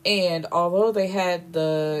 And although they had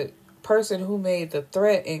the person who made the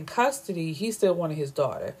threat in custody, he still wanted his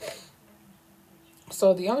daughter.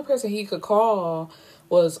 So the only person he could call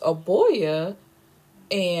was Aboya.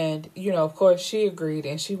 And, you know, of course, she agreed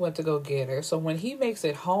and she went to go get her. So when he makes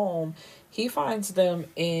it home, he finds them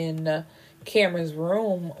in Cameron's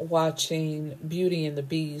room watching Beauty and the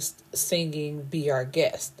Beast singing Be Our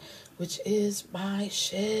Guest, which is my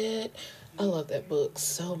shit. I love that book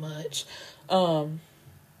so much. But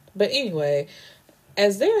anyway,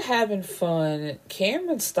 as they're having fun,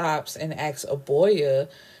 Cameron stops and asks Aboya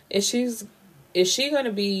if she going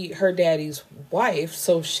to be her daddy's wife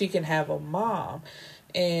so she can have a mom.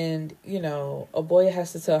 And, you know, Aboya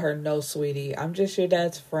has to tell her, no, sweetie, I'm just your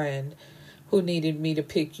dad's friend who needed me to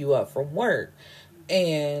pick you up from work.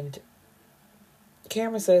 And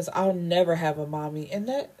Cameron says, I'll never have a mommy. And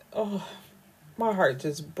that, oh, my heart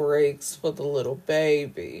just breaks for the little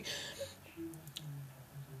baby.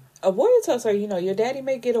 Aboya tells her, you know, your daddy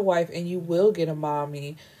may get a wife and you will get a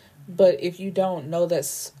mommy. But if you don't know that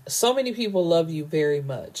so many people love you very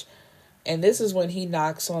much. And this is when he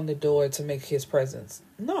knocks on the door to make his presence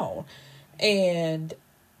known. And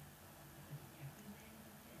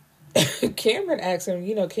Cameron asks him,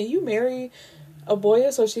 you know, can you marry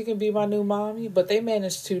Aboya so she can be my new mommy? But they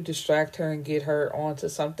managed to distract her and get her onto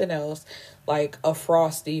something else, like a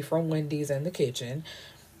Frosty from Wendy's in the kitchen.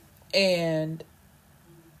 And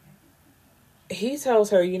he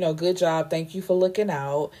tells her, you know, good job, thank you for looking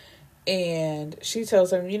out. And she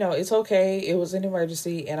tells him, you know, it's okay, it was an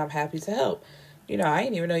emergency and I'm happy to help. You know, I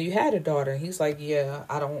didn't even know you had a daughter. And he's like, yeah,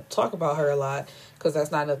 I don't talk about her a lot because that's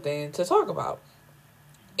not nothing to talk about.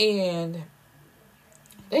 And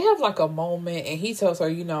they have like a moment and he tells her,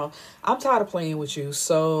 you know, I'm tired of playing with you.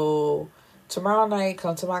 So tomorrow night,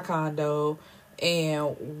 come to my condo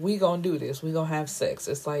and we gonna do this. We gonna have sex.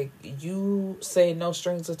 It's like, you say no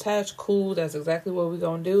strings attached. Cool. That's exactly what we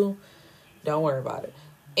gonna do. Don't worry about it.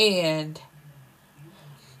 And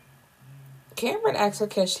Cameron asks her,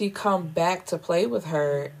 can she come back to play with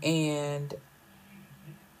her? And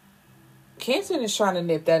Canton is trying to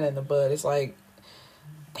nip that in the bud. It's like,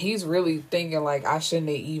 he's really thinking like, I shouldn't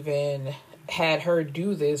have even had her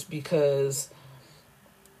do this because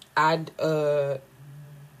I don't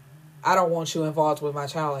want you involved with my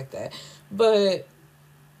child like that. But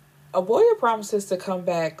Aboya promises to come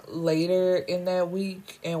back later in that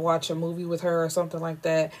week and watch a movie with her or something like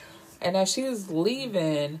that. And as she's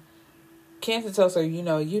leaving, Canton tells her, you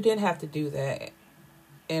know, you didn't have to do that.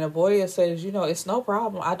 And Aboya says, you know, it's no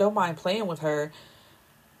problem. I don't mind playing with her.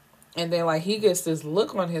 And then, like, he gets this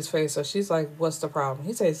look on his face. So she's like, what's the problem?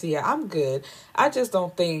 He says, yeah, I'm good. I just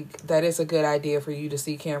don't think that it's a good idea for you to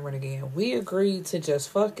see Cameron again. We agreed to just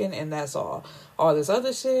fucking and that's all. All this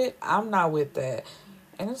other shit, I'm not with that.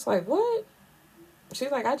 And it's like, what?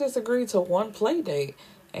 She's like, I just agreed to one play date.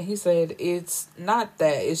 And he said, it's not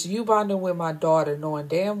that. It's you bonding with my daughter knowing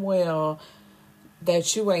damn well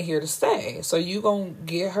that you ain't here to stay. So you gonna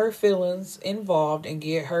get her feelings involved and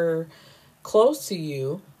get her close to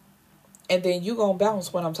you. And then you gonna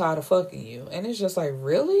bounce when I'm tired of fucking you. And it's just like,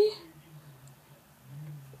 really?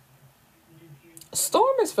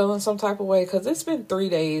 Storm is feeling some type of way because it's been 3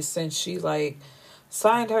 days since she, like,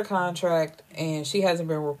 signed her contract and she hasn't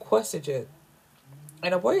been requested yet.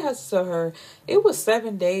 And a boy has to tell her, it was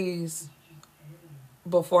 7 days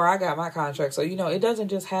before I got my contract. So, you know, it doesn't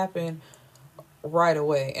just happen right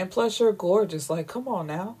away. And plus, you're gorgeous. Like, come on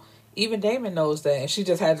now. Even Damon knows that, and she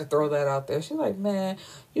just had to throw that out there. She's like, man,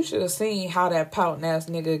 you should have seen how that pouting ass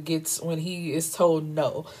nigga gets when he is told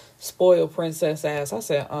no. Spoiled princess ass. I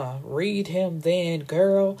said, read him then,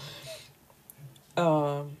 girl.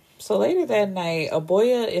 So later that night,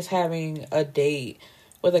 Aboya is having a date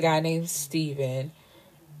with a guy named Steven,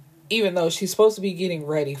 even though she's supposed to be getting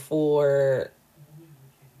ready for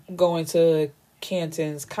going to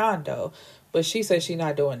Canton's condo. But she said she's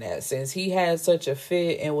not doing that. Since he had such a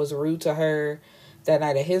fit and was rude to her that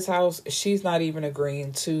night at his house, she's not even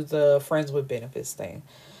agreeing to the friends with benefits thing.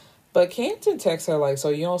 But Canton texts her like, so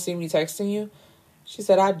you don't see me texting you? She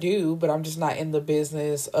said, I do, but I'm just not in the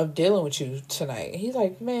business of dealing with you tonight. And he's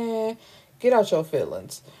like, man, get out your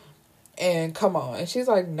feelings. And come on. And she's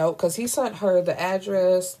like, nope, because he sent her the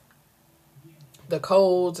address, the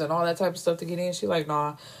codes, and all that type of stuff to get in. She's like,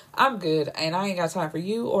 nah, I'm good, and I ain't got time for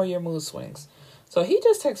you or your mood swings. So he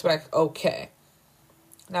just texts back, okay.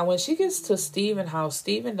 Now, when she gets to Steven's house,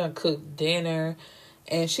 Steven done cooked dinner,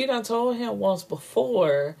 and she done told him once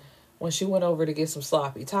before when she went over to get some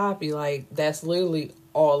sloppy toppy, like, that's literally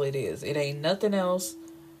all it is. It ain't nothing else.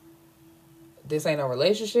 This ain't no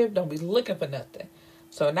relationship. Don't be looking for nothing.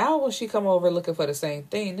 So now when she come over looking for the same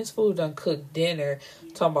thing, this fool done cooked dinner,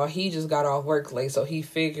 talking about he just got off work late, so he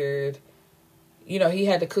figured, you know, he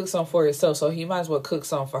had to cook something for himself, so he might as well cook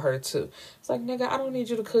something for her too. It's like, nigga, I don't need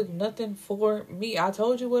you to cook nothing for me. I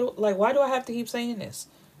told you what, like, why do I have to keep saying this?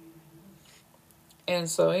 And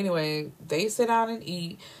so anyway, they sit down and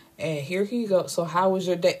eat, and here he goes. So how was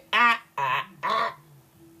your day?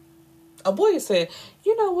 A boy said,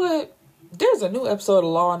 you know what? There's a new episode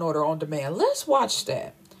of Law and Order on Demand. Let's watch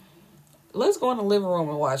that. Let's go in the living room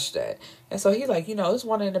and watch that. And so he's like, you know, it's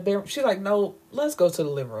one in the bedroom. She's like, no, let's go to the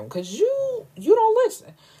living room because you don't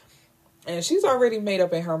listen. And she's already made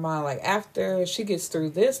up in her mind, like, after she gets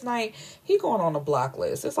through this night, he going on a block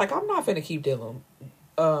list. It's like, I'm not finna keep dealing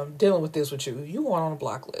with this with you. You going on a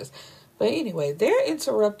block list. But anyway, they're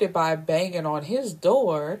interrupted by banging on his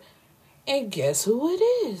door. And guess who it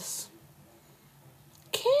is?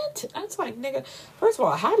 Can't. That's like, nigga, first of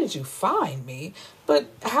all, how did you find me? But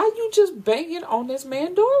how you just banging on this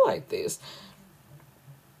man's door like this?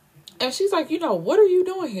 And she's like, you know, what are you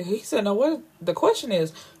doing here? He said, no, what? The question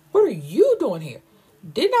is, what are you doing here?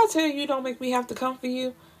 Didn't I tell you don't make me have to come for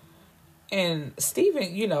you? And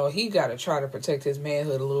Steven, you know, he got to try to protect his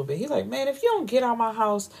manhood a little bit. He's like, man, if you don't get out my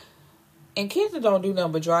house, and Kenton don't do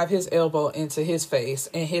nothing but drive his elbow into his face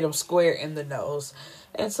and hit him square in the nose.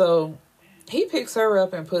 And so he picks her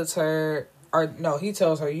up and puts her, or no, he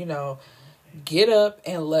tells her, you know, get up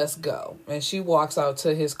and let's go. And she walks out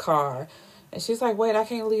to his car. And she's like, wait, I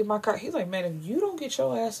can't leave my car. He's like, man, if you don't get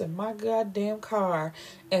your ass in my goddamn car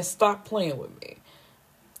and stop playing with me.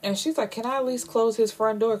 And she's like, can I at least close his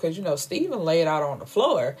front door? Because, you know, Steven laid out on the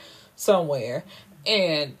floor somewhere.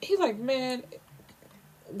 And he's like, man,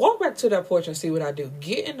 walk back to that porch and see what I do.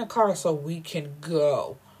 Get in the car so we can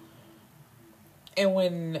go. And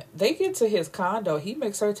when they get to his condo, he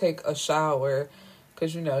makes her take a shower.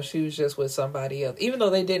 Because, you know, she was just with somebody else. Even though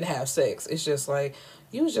they didn't have sex. It's just like,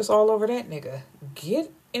 you was just all over that nigga.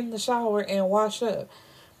 Get in the shower and wash up.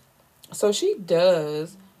 So she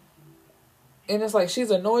does. And it's like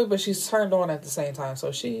she's annoyed, but she's turned on at the same time.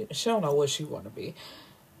 So she don't know what she want to be.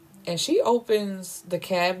 And she opens the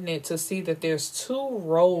cabinet to see that there's 2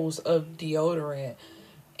 rolls of deodorant.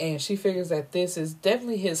 And she figures that this is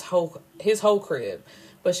definitely his whole crib.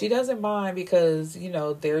 But she doesn't mind because, you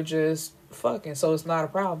know, they're just fucking. So it's not a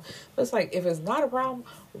problem. But it's like, if it's not a problem,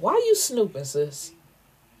 why you snooping, sis?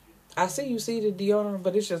 I see you see the deodorant,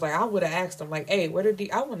 but it's just like, I would have asked him, like, hey, where the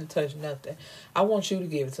I wouldn't touch nothing. I want you to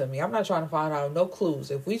give it to me. I'm not trying to find out no clues.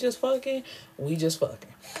 If we just fucking, we just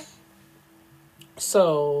fucking.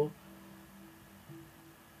 So,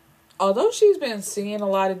 although she's been seeing a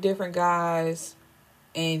lot of different guys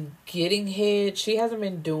and getting hit, she hasn't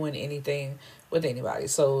been doing anything with anybody.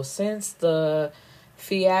 So, since the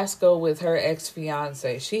fiasco with her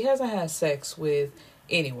ex-fiance, she hasn't had sex with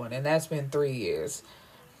anyone, and that's been 3 years.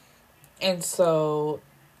 And so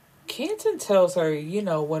Canton tells her, you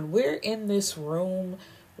know, when we're in this room,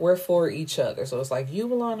 we're for each other. So it's like, you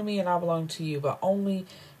belong to me and I belong to you, but only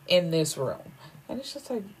in this room. And it's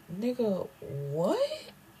just like, nigga,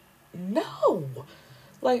 what? No.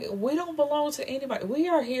 Like, we don't belong to anybody. We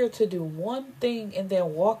are here to do one thing and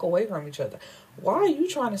then walk away from each other. Why are you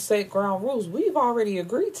trying to set ground rules? We've already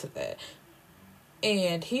agreed to that.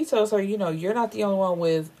 And he tells her, you know, you're not the only one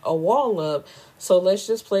with a wall up. So let's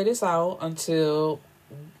just play this out until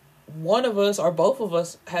one of us or both of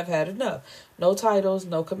us have had enough. No titles,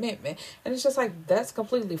 no commitment. And it's just like, that's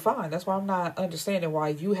completely fine. That's why I'm not understanding why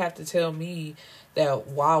you have to tell me that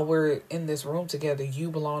while we're in this room together,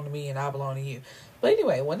 you belong to me and I belong to you. But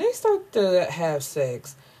anyway, when they start to have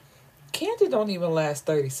sex, Candy don't even last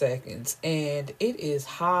 30 seconds, and it is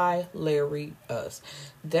hilarious.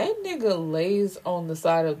 That nigga lays on the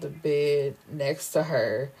side of the bed next to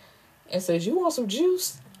her and says, "You want some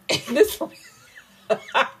juice?" And it's like,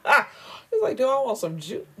 it's like, "Do I want some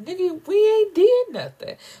juice?" Nigga, we ain't did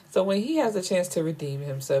nothing. So when he has a chance to redeem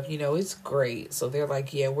himself, it's great. So they're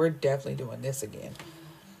like, yeah, we're definitely doing this again.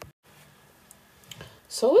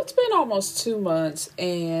 So it's been almost 2 months,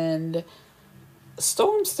 and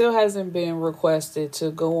Storm still hasn't been requested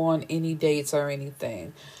to go on any dates or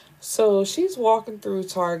anything. So she's walking through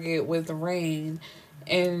Target with Rain,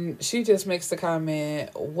 and she just makes the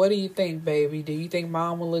comment, "What do you think, baby? Do you think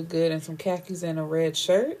mom will look good in some khakis and a red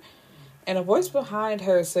shirt?" And a voice behind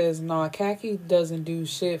her says, "No, khaki doesn't do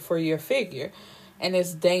shit for your figure." And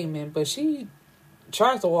it's Damon, but she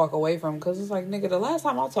tries to walk away from him because it's like, nigga, the last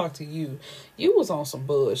time I talked to you, you was on some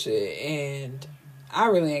bullshit, and I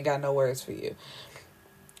really ain't got no words for you.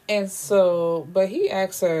 And so, but he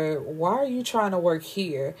asks her, "Why are you trying to work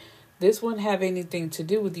here? This wouldn't have anything to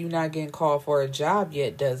do with you not getting called for a job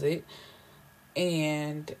yet, does it?"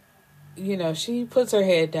 And, she puts her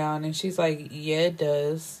head down and she's like, "Yeah, it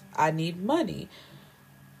does. I need money."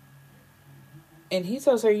 And he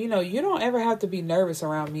tells her, "You don't ever have to be nervous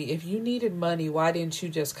around me. If you needed money, why didn't you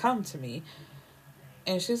just come to me?"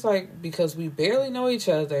 And she's like, "Because we barely know each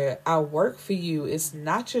other. I work for you. It's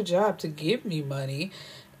not your job to give me money.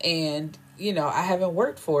 And, I haven't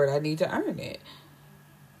worked for it. I need to earn it."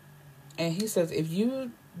 And he says, "If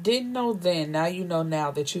you didn't know then, now you know now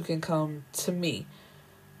that you can come to me."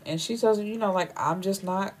 And she tells him, "I'm just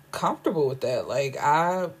not comfortable with that. Like,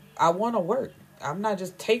 I want to work. I'm not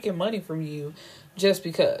just taking money from you just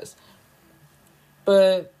because."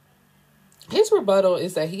 But his rebuttal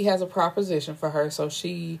is that he has a proposition for her, so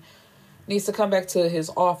she needs to come back to his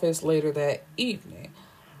office later that evening.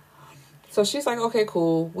 So she's like, "Okay,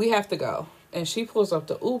 cool. We have to go." And she pulls up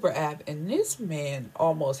the Uber app, and this man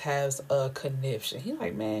almost has a conniption. He's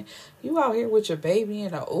like, "Man, you out here with your baby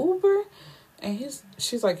in an Uber?" And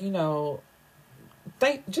she's like,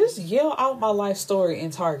 just yell out my life story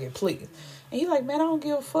in Target, please." And he's like, "Man, I don't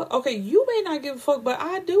give a fuck." "Okay, you may not give a fuck, but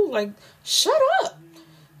I do. Like, shut up.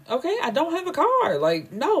 Okay, I don't have a car.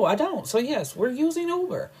 Like, no, I don't. So yes, we're using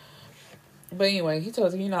Uber." But anyway, he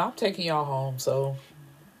tells her, "I'm taking y'all home." So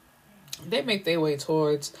they make their way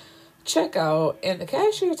towards checkout, and the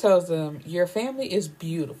cashier tells them, "Your family is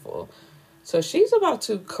beautiful." So she's about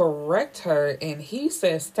to correct her, and he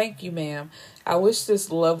says, "Thank you, ma'am. I wish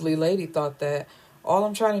this lovely lady thought that. All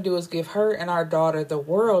I'm trying to do is give her and our daughter the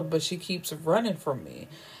world, but she keeps running from me."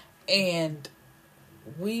 And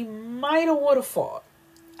we might have would have fought.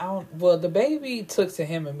 Well, the baby took to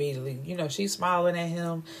him immediately. She's smiling at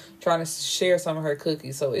him, trying to share some of her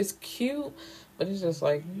cookies. So it's cute, but it's just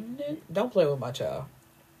like, don't play with my child.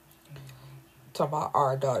 Talking about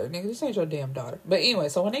our daughter. Nigga, this ain't your damn daughter. But anyway,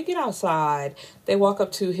 so when they get outside, they walk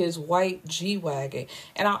up to his white G-Wagon.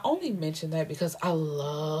 And I only mention that because I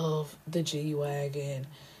love the G-Wagon.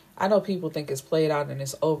 I know people think it's played out and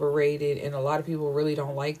it's overrated, and a lot of people really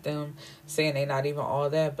don't like them, saying they're not even all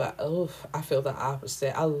that. But I feel the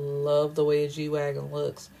opposite. I love the way a G-Wagon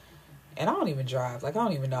looks. And I don't even drive. Like, I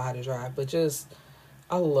don't even know how to drive. But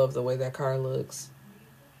I love the way that car looks.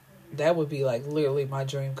 That would be like literally my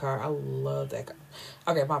dream car. I love that car.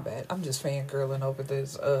 Okay, my bad. I'm just fangirling over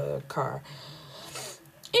this car.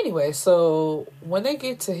 Anyway, so when they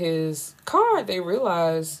get to his car, they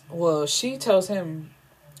realize, well, she tells him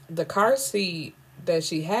the car seat that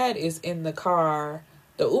she had is in the car,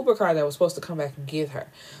 the Uber car that was supposed to come back and get her.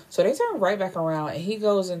 So they turn right back around, and he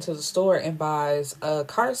goes into the store and buys a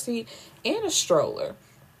car seat and a stroller.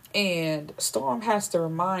 And Storm has to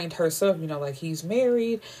remind herself, like, he's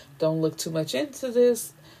married. Don't look too much into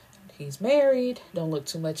this. He's married. Don't look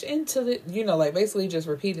too much into it. Like, basically just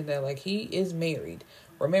repeating that, like, he is married.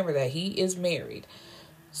 Remember that he is married.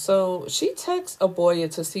 So she texts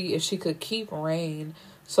Aboya to see if she could keep Rain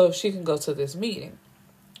so she can go to this meeting.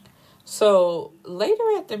 So later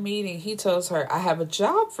at the meeting, he tells her, "I have a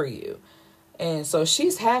job for you." And so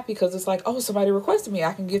she's happy because it's like, oh, somebody requested me.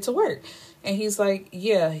 I can get to work. And he's like,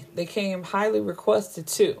 "Yeah, they came highly requested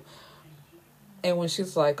too." And when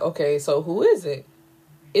she's like, "Okay, so who is it?"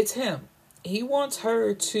 It's him. He wants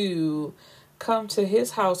her to come to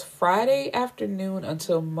his house Friday afternoon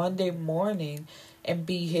until Monday morning and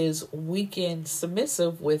be his weekend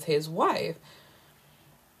submissive with his wife.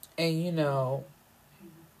 And,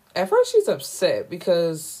 At first she's upset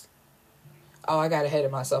because, oh, I got ahead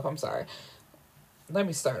of myself. I'm sorry. Let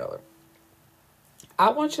me start over. I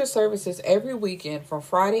want your services every weekend from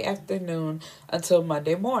Friday afternoon until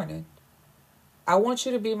Monday morning. I want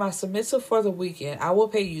you to be my submissive for the weekend. I will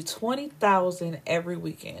pay you $20,000 every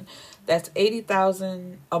weekend. That's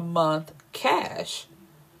 $80,000 a month cash.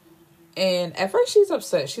 And at first she's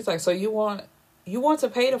upset. She's like, so you want to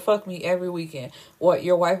pay to fuck me every weekend? What,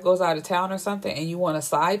 your wife goes out of town or something and you want a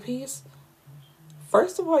side piece?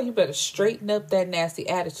 First of all, you better straighten up that nasty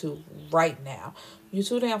attitude right now. You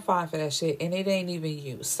too damn fine for that shit, and it ain't even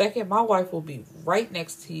you. Second, my wife will be right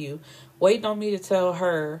next to you, waiting on me to tell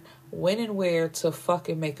her when and where to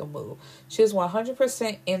fucking make a move. She's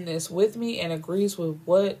 100% in this with me and agrees with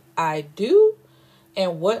what I do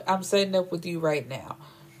and what I'm setting up with you right now.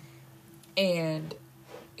 And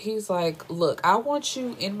he's like, look, I want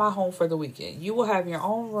you in my home for the weekend. You will have your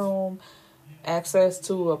own room, access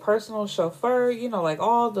to a personal chauffeur, like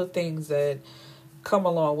all the things that come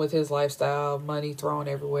along with his lifestyle, money thrown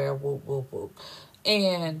everywhere, whoop, whoop, whoop.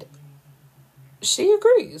 And she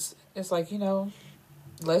agrees. It's like,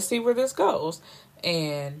 let's see where this goes.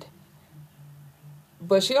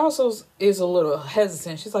 But she also is a little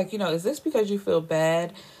hesitant. She's like, is this because you feel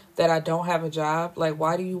bad that I don't have a job? Like,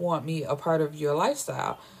 why do you want me a part of your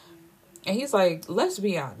lifestyle? And he's like, let's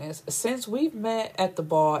be honest. Since we've met at the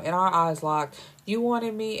bar and our eyes locked, you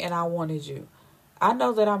wanted me and I wanted you. I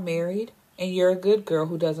know that I'm married and you're a good girl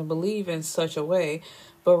who doesn't believe in such a way,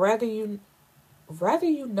 but rather you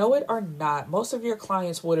know it or not, most of your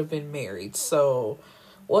clients would have been married. So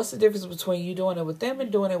what's the difference between you doing it with them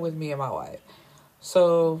and doing it with me and my wife?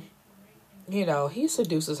 So, he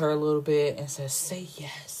seduces her a little bit and says, say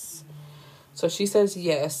yes. So she says,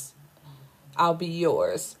 yes, I'll be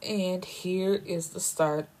yours. And here is the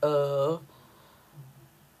start of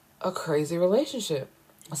a crazy relationship.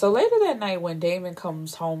 So later that night when Damon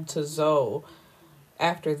comes home to Zoe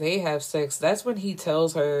after they have sex, that's when he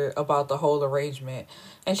tells her about the whole arrangement.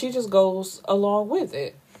 And she just goes along with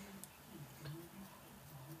it.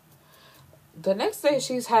 The next day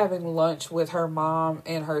she's having lunch with her mom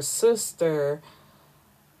and her sister.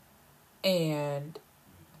 And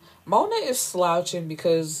Mona is slouching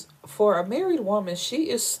because for a married woman, she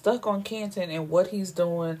is stuck on Canton and what he's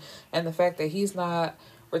doing and the fact that he's not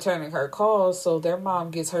returning her calls. So their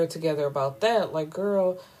mom gets her together about that. Like,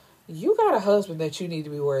 girl, you got a husband that you need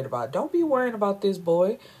to be worried about. Don't be worrying about this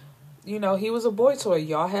boy. He was a boy toy.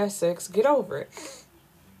 Y'all had sex. Get over it.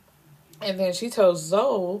 And then she tells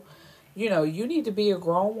Zoe, you need to be a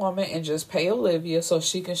grown woman and just pay Olivia so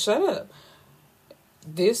she can shut up.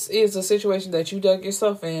 This is a situation that you dug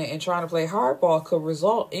yourself in, and trying to play hardball could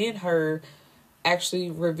result in her actually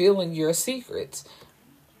revealing your secrets.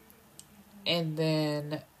 And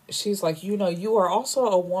then she's like, you are also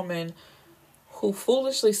a woman who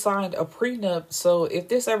foolishly signed a prenup. So if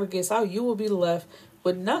this ever gets out, you will be left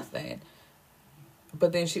with nothing.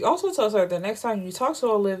 But then she also tells her the next time you talk to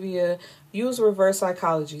Olivia, use reverse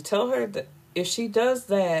psychology. Tell her that if she does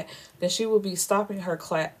that, then she will be stopping her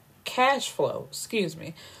cash flow.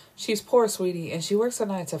 She's poor, sweetie, and she works a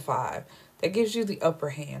 9 to 5. That gives you the upper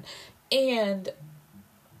hand. And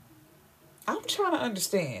I'm trying to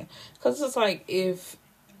understand, because it's like, if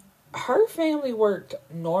her family worked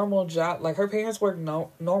normal job, like her parents worked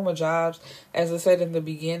normal jobs, as I said in the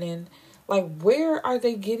beginning, like, where are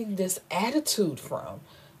they getting this attitude from?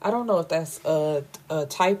 I don't know if that's a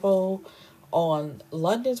typo on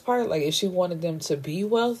Londyn's part, like if she wanted them to be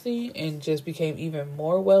wealthy and just became even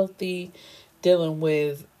more wealthy dealing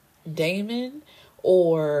with Damon,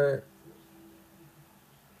 or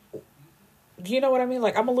you know what I mean?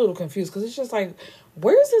 Like, I'm a little confused because it's just like,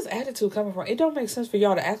 where's this attitude coming from? It don't make sense for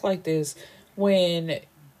y'all to act like this when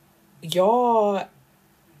y'all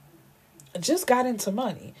just got into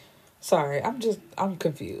money. Sorry, I'm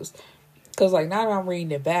confused. Because, like, now that I'm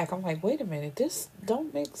reading it back, I'm like, wait a minute, this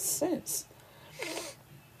don't make sense.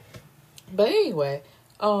 But anyway,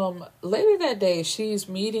 later that day, she's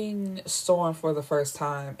meeting Storm for the first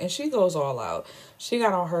time, and she goes all out. She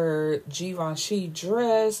got on her Givenchy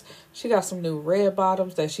dress. She got some new red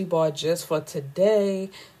bottoms that she bought just for today.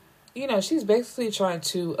 She's basically trying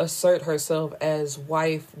to assert herself as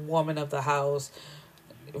wife, woman of the house.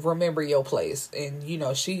 Remember your place. And,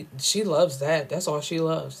 she loves that. That's all she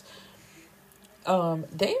loves. Damon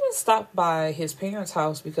stopped by his parents'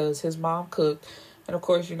 house because his mom cooked. And of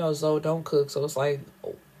course, Zoe don't cook. So it's like,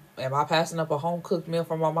 am I passing up a home cooked meal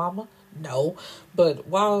from my mama? No. But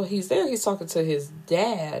while he's there, he's talking to his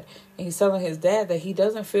dad. And he's telling his dad that he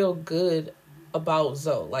doesn't feel good about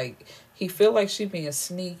Zoe. Like, he feel like she's being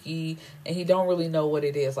sneaky. And he don't really know what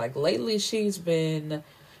it is. Like, lately she's been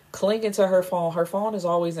clinging to her phone. Her phone is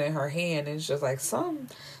always in her hand, and it's just like something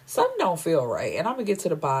don't feel right, and I'm gonna get to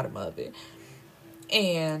the bottom of it.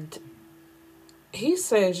 And he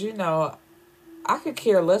says, I could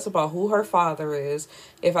care less about who her father is.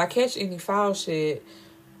 If I catch any foul shit,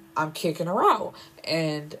 I'm kicking her out.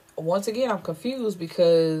 And once again, I'm confused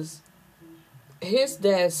because his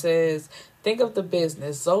dad says, think of the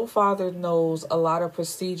business. Zoe's father knows a lot of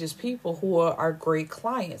prestigious people who are great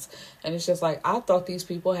clients. And it's just like, I thought these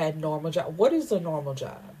people had normal job. What is the normal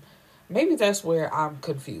job? Maybe that's where I'm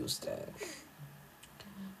confused at.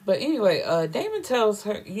 But anyway, Damon tells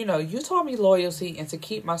her, you taught me loyalty and to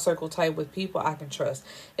keep my circle tight with people I can trust.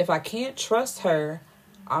 If I can't trust her,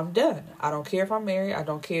 I'm done. I don't care if I'm married. I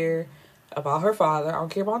don't care about her father. I don't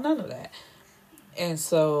care about none of that. And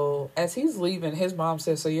so as he's leaving, his mom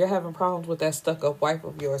says, so you're having problems with that stuck-up wife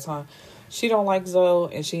of yours, huh? She don't like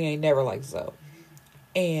Zoe, and she ain't never liked Zoe.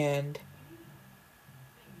 And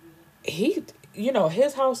he,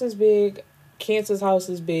 his house is big. Kansas house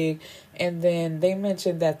is big. And then they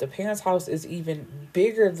mentioned that the parents' house is even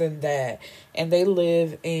bigger than that. And they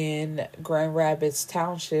live in Grand Rapids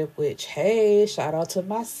Township, which, hey, shout out to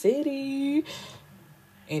my city.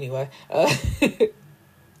 Anyway,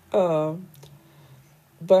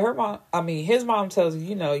 but his mom tells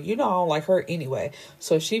you, I don't like her anyway.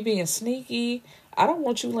 So she being sneaky. I don't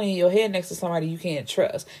want you laying your head next to somebody you can't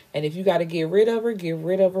trust. And if you got to get rid of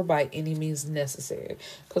her by any means necessary.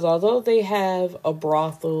 Because although they have a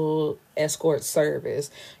brothel escort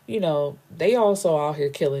service, they also out here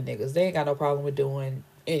killing niggas. They ain't got no problem with doing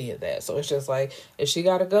any of that. So it's just like, if she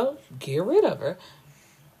got to go, get rid of her.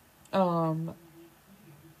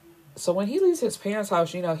 So when he leaves his parents'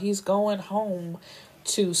 house, he's going home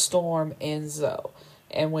to Storm and Zoe.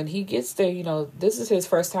 And when he gets there, this is his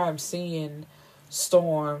first time seeing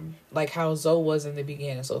Storm like how Zoe was in the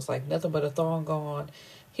beginning. So it's like nothing but a thong on,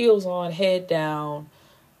 heels on, head down,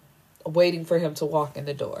 waiting for him to walk in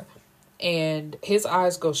the door. And his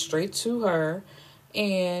eyes go straight to her,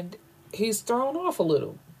 and he's thrown off a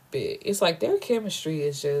little bit. It's like their chemistry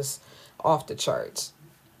is just off the charts.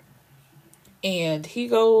 And he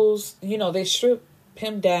goes, they strip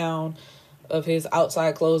him down of his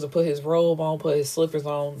outside clothes and put his robe on, put his slippers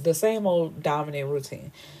on, the same old dominant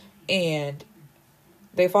routine. And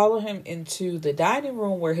they follow him into the dining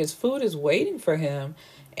room where his food is waiting for him,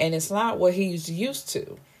 and it's not what he's used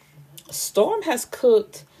to. Storm has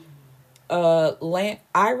cooked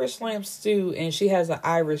Irish lamb stew, and she has an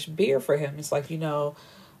Irish beer for him. It's like, I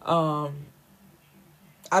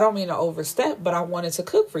don't mean to overstep, but I wanted to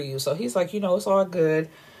cook for you. So he's like, it's all good.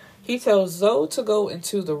 He tells Zoe to go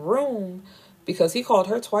into the room because he called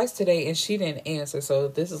her twice today and she didn't answer. So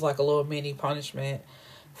this is like a little mini punishment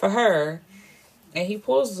for her. And he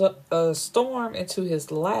pulls a Storm into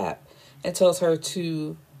his lap and tells her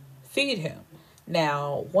to feed him.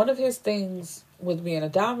 Now, one of his things with being a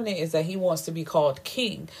dominant is that he wants to be called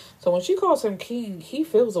king. So when she calls him king, he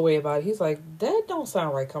feels a way about it. He's like, that don't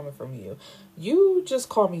sound right coming from you. You just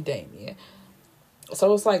call me Damien.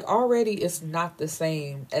 So it's like already it's not the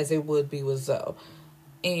same as it would be with Zoe.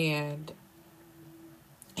 And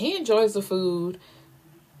he enjoys the food.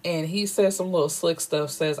 And he says some little slick stuff,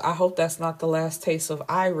 says, I hope that's not the last taste of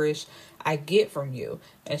Irish I get from you.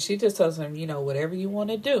 And she just tells him, whatever you want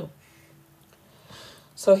to do.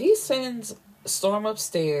 So he sends Storm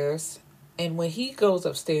upstairs. And when he goes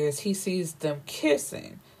upstairs, he sees them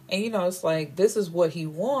kissing. And, it's like, this is what he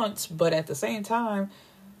wants. But at the same time,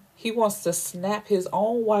 he wants to snap his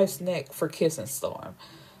own wife's neck for kissing Storm.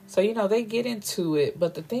 So, they get into it.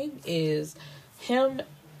 But the thing is,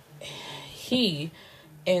 he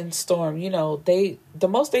and Storm, the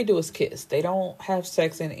most they do is kiss. They don't have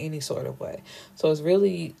sex in any sort of way. So it's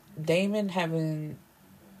really Damon having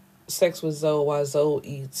sex with Zoe while Zoe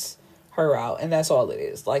eats her out. And that's all it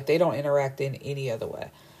is. Like, they don't interact in any other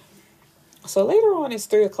way. So later on, it's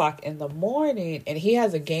 3:00 in the morning, and he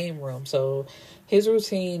has a game room. So his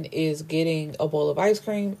routine is getting a bowl of ice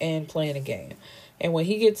cream and playing a game. And when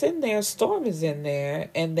he gets in there, Storm is in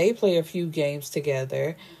there, and they play a few games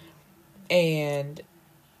together. And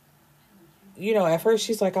at first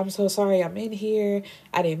she's like, I'm so sorry I'm in here.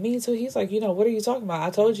 I didn't mean to. He's like, what are you talking about?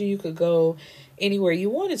 I told you could go anywhere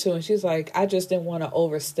you wanted to. And she's like, I just didn't want to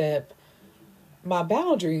overstep my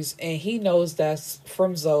boundaries. And he knows that's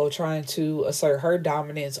from Zoe trying to assert her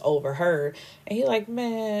dominance over her. And he's like,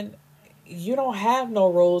 man, you don't have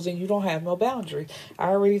no rules and you don't have no boundaries. I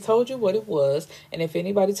already told you what it was. And if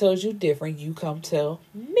anybody tells you different, you come tell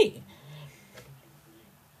me.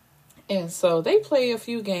 And so they play a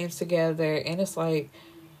few games together, and it's like,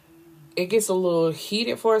 it gets a little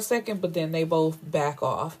heated for a second, but then they both back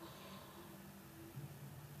off.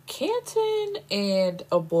 Canton and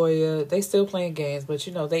Aboya, they still playing games, but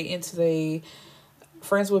they into the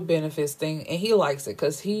friends with benefits thing, and he likes it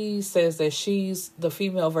because he says that she's the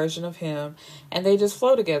female version of him, and they just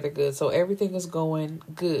flow together good, so everything is going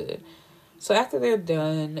good. So after they're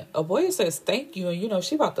done, Aboya says thank you, and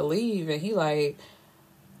she about to leave, and he like,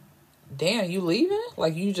 damn, you leaving?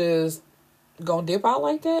 Like, you just gonna dip out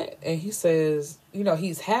like that? And he says,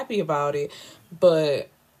 he's happy about it, but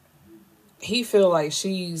he feel like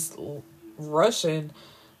she's rushing,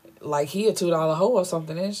 like he a $2 hoe or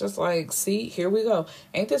something. And it's just like, see, here we go.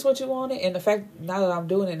 Ain't this what you wanted? And the fact, now that I'm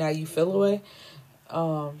doing it, now you feel away.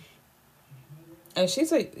 And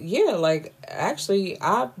she's like, yeah, like, actually,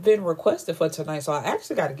 I've been requested for tonight, so I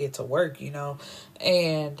actually got to get to work,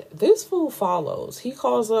 And this fool follows. He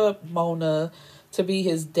calls up Mona to be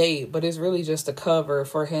his date, but it's really just a cover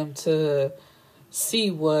for him to see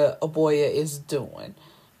what Aboya is doing.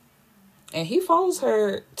 And he follows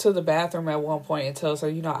her to the bathroom at one point and tells her,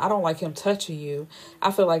 I don't like him touching you. I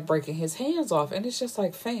feel like breaking his hands off. And it's just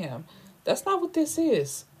like, fam, that's not what this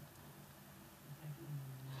is.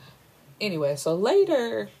 Anyway, so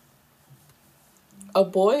later,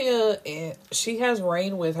 Aboya, and she has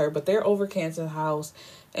Rain with her, but they're over Canton's house,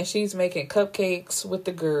 and she's making cupcakes with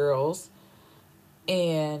the girls.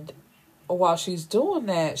 And while she's doing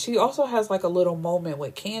that, she also has like a little moment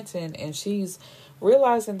with Canton, and she's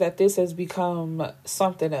realizing that this has become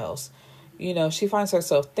something else. She finds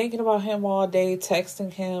herself thinking about him all day,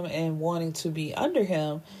 texting him and wanting to be under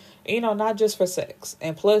him, not just for sex.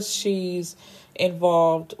 And plus she's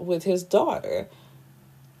involved with his daughter.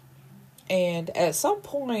 And at some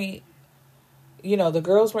point, the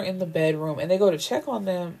girls were in the bedroom and they go to check on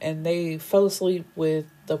them, and they fell asleep with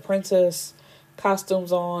the princess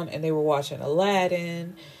costumes on, and they were watching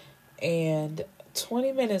Aladdin. And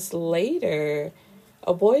 20 minutes later,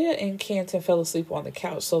 Aboya and Canton fell asleep on the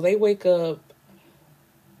couch. So they wake up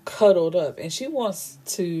cuddled up, and she wants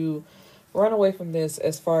to run away from this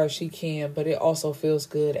as far as she can, but it also feels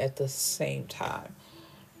good at the same time.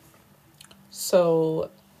 So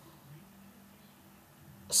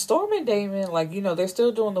Storm and Damon, they're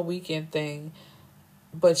still doing the weekend thing,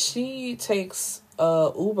 but she takes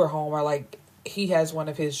Uber home, or he has one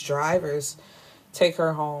of his drivers take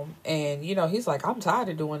her home. And, he's like, I'm tired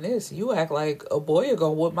of doing this. You act like a boy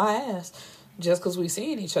gonna whoop my ass just because we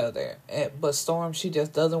seeing each other. But Storm, she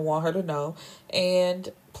just doesn't want her to know. And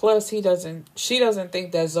plus, she doesn't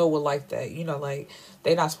think that Zoe would like that.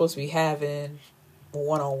 They're not supposed to be having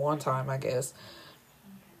one-on-one time, I guess.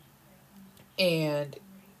 And,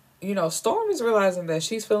 Storm is realizing that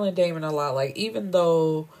she's feeling Damon a lot. Even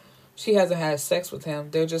though she hasn't had sex with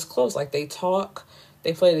him, they're just close. They talk,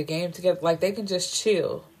 they play the game together. They can just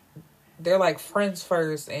chill. They're like friends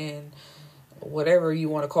first, and whatever you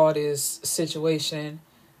want to call this situation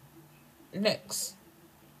next.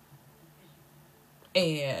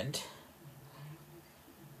 And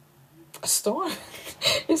Storm,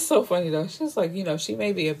 it's so funny though. She's like, she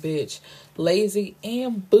may be a bitch, lazy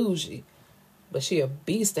and bougie, but she a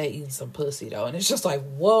beast at eating some pussy though. And it's just like,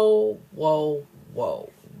 whoa,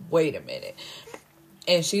 wait a minute.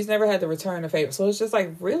 And she's never had to return a favor. So it's just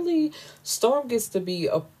like, really, Storm gets to be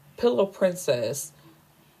a pillow princess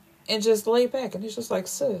and just lay back. And it's just like,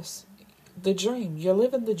 sis, the dream. You're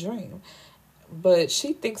living the dream. But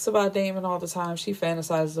she thinks about Damon all the time. She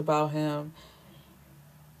fantasizes about him.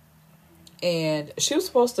 And she was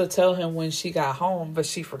supposed to tell him when she got home, but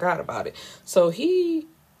she forgot about it. So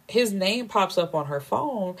his name pops up on her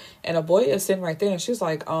phone, and a boy is sitting right there, and she's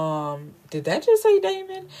like, did that just say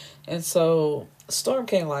Damon? And so Storm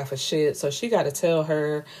can't lie for shit, so she got to tell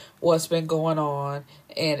her what's been going on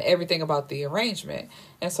and everything about the arrangement.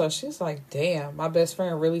 And so she's like, damn, my best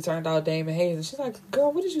friend really turned out Damon Hayes. And she's like,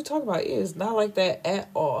 girl, what did you talk about? It is not like that at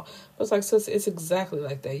all. But it's like, sis, it's exactly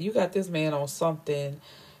like that. You got this man on something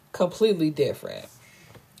completely different.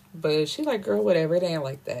 But she like, girl, whatever, it ain't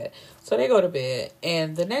like that. So they go to bed,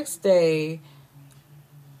 and the next day,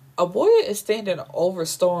 Aboya is standing over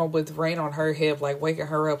Storm with Rain on her hip, waking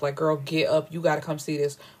her up, girl, get up, you gotta come see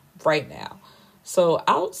this right now. So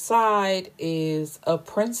outside is a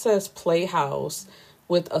princess playhouse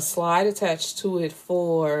with a slide attached to it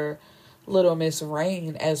for Little Miss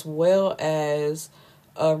Rain, as well as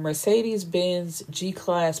a Mercedes-Benz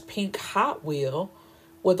G-Class pink Hot Wheel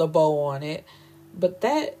with a bow on it. But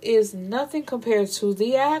that is nothing compared to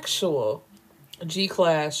the actual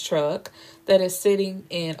G-Class truck that is sitting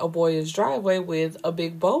in Aboya's driveway with a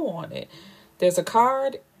big bow on it. There's a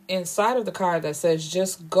card inside of the card that says,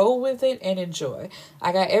 just go with it and enjoy.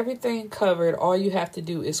 I got everything covered. All you have to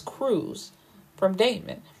do is cruise, from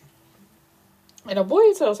Damon. And a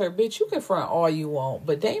boy tells her, bitch, you can front all you want,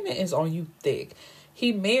 but Damon is on you thick.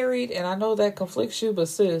 He married, and I know that conflicts you, but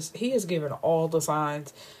sis, he has given all the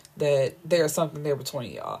signs that there's something there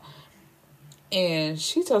between y'all. And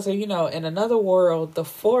she tells her, in another world, the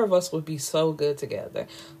four of us would be so good together.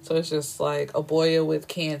 So it's just like Aboya with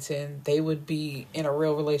Canton, they would be in a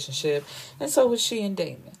real relationship. And so would she and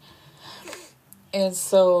Damon. And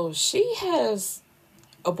so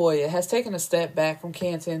Aboya has taken a step back from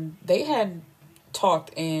Canton. They hadn't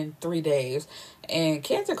talked in 3 days. And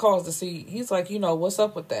Canton calls to see, he's like, what's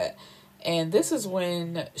up with that? And this is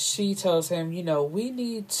when she tells him, we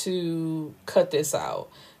need to cut this out.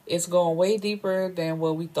 It's going way deeper than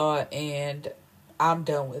what we thought, and I'm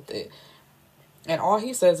done with it. And all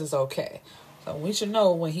he says is okay. So we should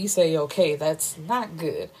know when he say okay, that's not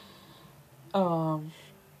good. So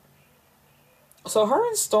her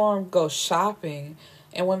and Storm go shopping,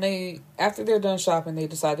 and after they're done shopping, they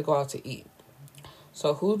decide to go out to eat.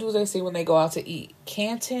 So who do they see when they go out to eat?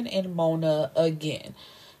 Canton and Mona again.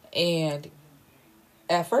 And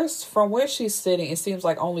at first, from where she's sitting, it seems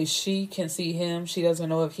like only she can see him. She doesn't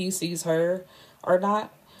know if he sees her or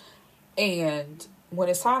not. And when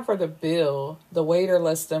it's time for the bill, the waiter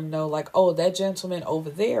lets them know, like, oh, that gentleman over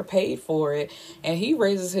there paid for it. And he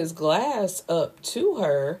raises his glass up to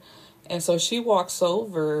her. And so she walks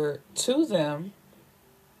over to them.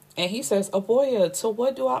 And he says, Aboya, to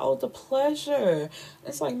what do I owe the pleasure?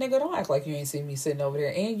 It's like, nigga, don't act like you ain't seen me sitting over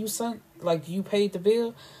there. And you paid the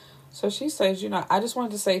bill. So she says, I just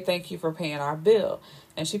wanted to say thank you for paying our bill.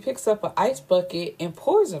 And she picks up an ice bucket and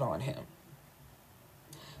pours it on him.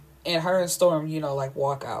 And her and Storm,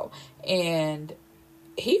 walk out. And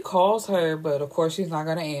he calls her, but of course she's not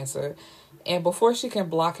going to answer. And before she can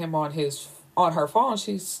block him on her phone,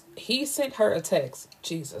 he sent her a text.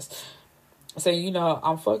 Jesus. Saying,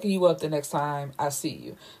 I'm fucking you up the next time I see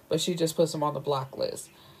you. But she just puts him on the block list.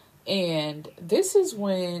 And this is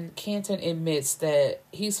when Canton admits that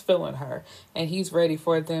he's feeling her and he's ready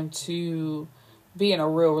for them to be in a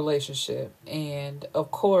real relationship. And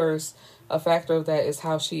of course, a factor of that is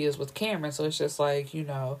how she is with Cameron. So it's just like,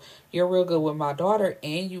 you're real good with my daughter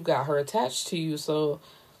and you got her attached to you. So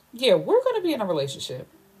yeah, we're going to be in a relationship.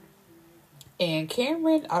 And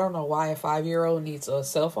Cameron, I don't know why a 5-year-old needs a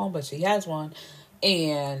cell phone, but she has one.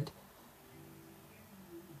 And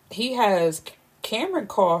Cameron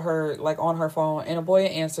call her, on her phone, and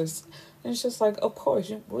Aboya answers, and it's just like, of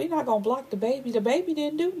course, we're not gonna block the baby. The baby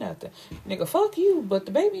didn't do nothing. Nigga, fuck you, but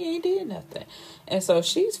the baby ain't did nothing. And so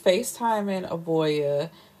she's FaceTiming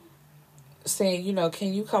Aboya, saying,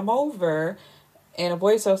 can you come over? And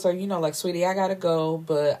Aboya tells her, sweetie, I gotta go,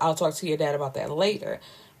 but I'll talk to your dad about that later.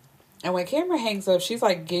 And when Cameron hangs up, she's,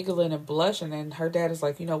 giggling and blushing, and her dad is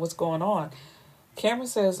like, what's going on? Cameron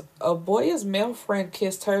says, Aboya's male friend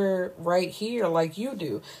kissed her right here like you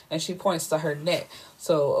do. And she points to her neck.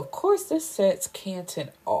 So, of course, this sets Canton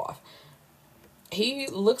off. He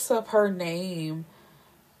looks up her name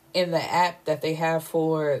in the app that they have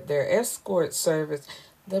for their escort service.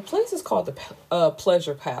 The place is called the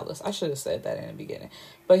Pleasure Palace. I should have said that in the beginning.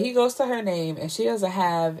 But he goes to her name, and she doesn't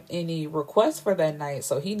have any requests for that night.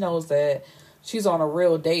 So he knows that she's on a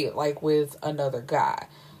real date, with another guy.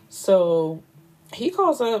 So he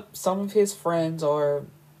calls up some of his friends or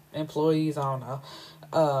employees, I don't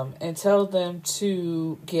know, and tell them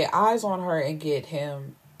to get eyes on her and get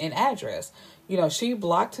him an address. She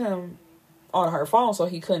blocked him on her phone so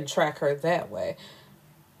he couldn't track her that way.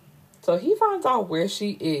 So he finds out where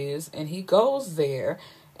she is, and he goes there,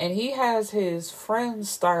 and he has his friends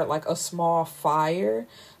start a small fire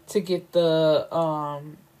to get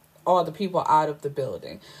all the people out of the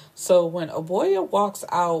building. So when Aboya walks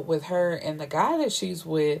out with her and the guy that she's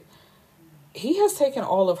with, he has taken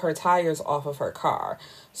all of her tires off of her car.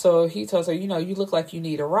 So he tells her, you look like you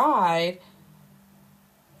need a ride.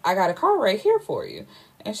 I got a car right here for you.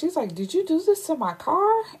 And she's like, did you do this to my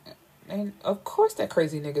car? And of course that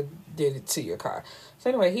crazy nigga did it to your car. So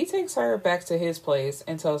anyway, he takes her back to his place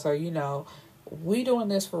and tells her, we doing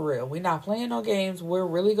this for real. We're not playing no games. We're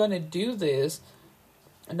really going to do this.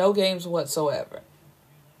 No games whatsoever.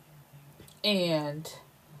 And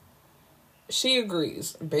she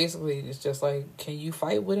agrees. Basically, it's just like, can you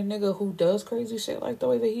fight with a nigga who does crazy shit like the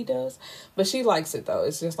way that he does? But she likes it, though.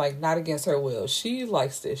 It's just not against her will. She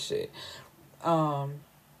likes this shit. And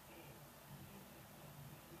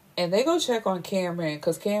they go check on Cameron,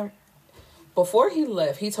 because before he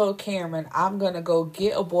left, he told Cameron, I'm going to go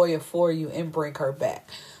get Aboya for you and bring her back.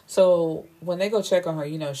 So when they go check on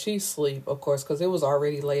her, she's asleep, of course, because it was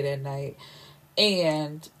already late at night.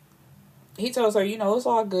 And he tells her, it's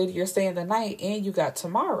all good. You're staying the night and you got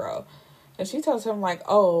tomorrow. And she tells him, like,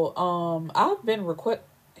 oh, I've been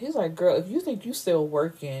He's like, girl, if you think you still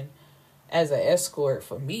working as an escort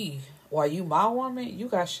for me while you my woman, you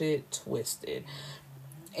got shit twisted.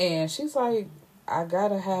 And she's like, I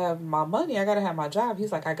gotta have my money. I gotta have my job.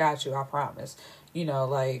 He's like, I got you. I promise.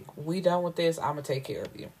 Like, we done with this. I'm gonna take care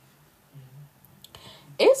of you.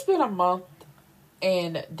 It's been a month,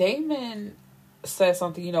 and Damon said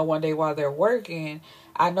something, one day while they're working.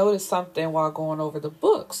 I noticed something while going over the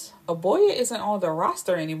books. Aboya isn't on the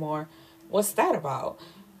roster anymore. What's that about?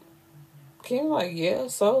 Kim like, yeah,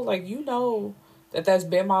 so, like, that's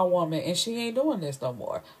been my woman, and she ain't doing this no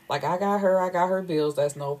more. Like, I got her bills,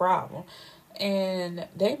 that's no problem. And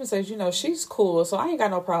Damon says, she's cool, so I ain't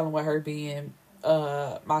got no problem with her being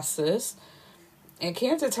my sis. And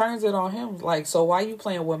Cantor turns it on him, like, so why you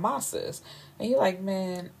playing with my sis? And he like,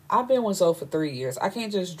 man, I've been with Zoe for 3 years. I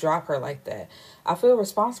can't just drop her like that. I feel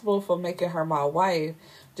responsible for making her my wife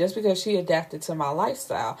just because she adapted to my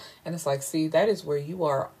lifestyle. And it's like, see, that is where you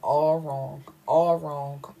are all wrong, all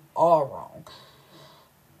wrong, all wrong.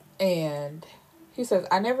 And he says,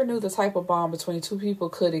 I never knew the type of bond between two people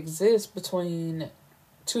could exist between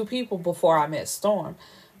two people before I met Storm.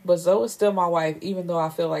 But Zoe is still my wife, even though I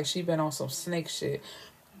feel like she been on some snake shit.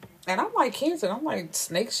 And I'm like, Kenton, I'm like,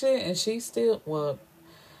 snake shit? And she's still, well,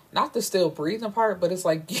 not the still breathing part, but it's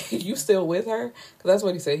like, you still with her? Because that's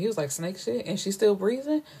what he said. He was like, snake shit? And she's still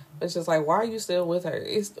breathing? It's just like, why are you still with her?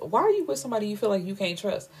 Why are you with somebody you feel like you can't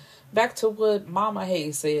trust? Back to what Mama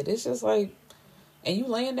Hayes said. It's just like, and you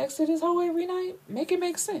laying next to this hoe every night? Make it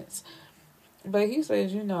make sense. But he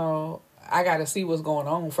says, I got to see what's going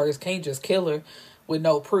on first. Can't just kill her with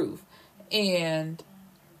no proof. And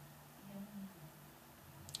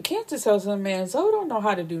Cantor tells him, man, Zoe don't know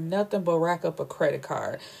how to do nothing but rack up a credit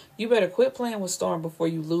card. You better quit playing with Storm before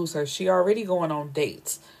you lose her. She already going on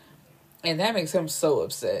dates. And that makes him so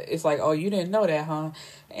upset. It's like, oh, you didn't know that, huh?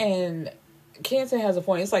 And Cantor has a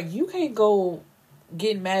point. It's like, you can't go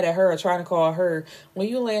getting mad at her or trying to call her when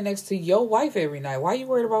you laying next to your wife every night. Why you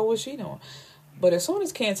worried about what she doing? But as soon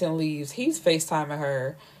as Canton leaves, he's FaceTiming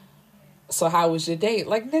her. So how was your date?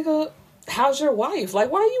 Like, nigga, how's your wife? Like,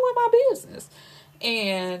 why are you in my business?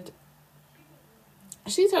 And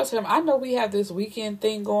she tells him, I know we have this weekend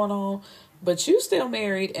thing going on, but you still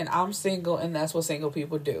married and I'm single, and that's what single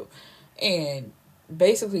people do. And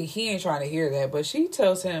basically, he ain't trying to hear that, but she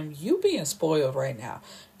tells him, you being spoiled right now.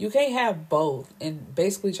 You can't have both and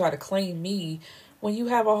basically try to claim me when you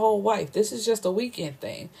have a whole wife. This is just a weekend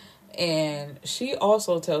thing. And she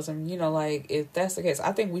also tells him, like, if that's the case,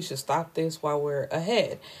 I think we should stop this while we're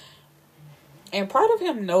ahead. And part of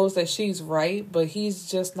him knows that she's right, but he's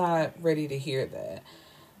just not ready to hear that.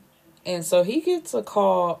 And so he gets a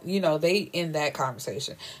call, they in that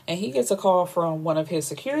conversation. And he gets a call from one of his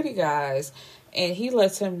security guys, and he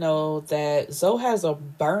lets him know that Zoe has a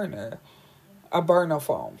burner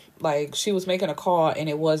phone. Like, she was making a call and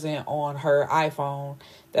it wasn't on her iPhone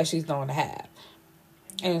that she's known to have.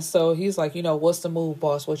 And so he's like, what's the move,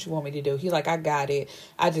 boss? What you want me to do? He's like, I got it.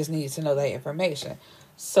 I just need to know that information.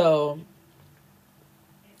 So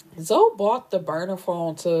Zoe bought the burner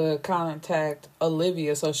phone to contact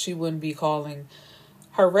Olivia so she wouldn't be calling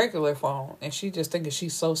her regular phone. And she just thinking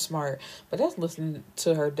she's so smart. But that's listening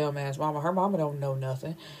to her dumbass mama. Her mama don't know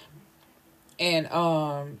nothing.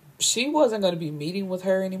 And she wasn't going to be meeting with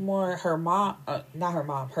her anymore.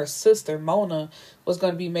 Her sister, Mona, was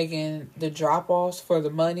going to be making the drop-offs for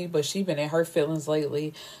the money, but she been in her feelings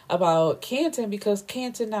lately about Canton because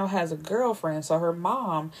Canton now has a girlfriend, so her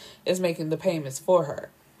mom is making the payments for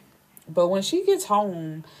her. But when she gets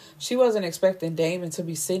home, she wasn't expecting Damon to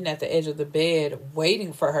be sitting at the edge of the bed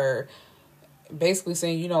waiting for her, basically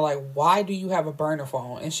saying, like, why do you have a burner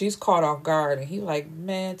phone? And she's caught off guard, and he's like,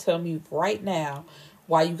 man, tell me right now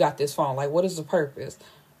why you got this phone. Like, what is the purpose?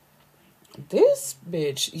 This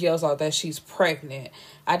bitch yells out that she's pregnant.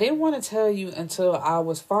 I didn't want to tell you until I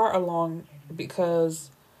was far along because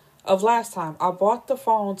of last time. I bought the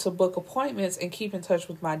phone to book appointments and keep in touch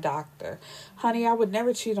with my doctor. Honey, I would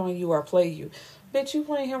never cheat on you or play you. Bitch, you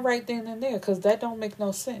playing him right then and there because that don't make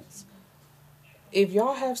no sense. If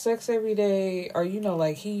y'all have sex every day or,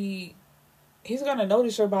 like he's going to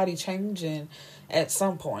notice your body changing at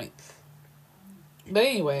some point. But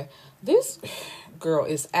anyway, this girl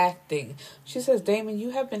is acting. She says, Damon,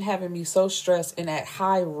 you have been having me so stressed and at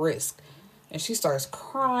high risk. And she starts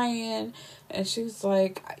crying. And she's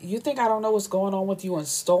like, you think I don't know what's going on with you and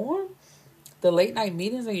Storm? The late night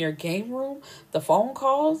meetings in your game room, the phone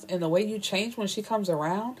calls, and the way you change when she comes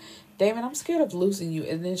around. Damon, I'm scared of losing you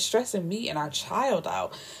and then stressing me and our child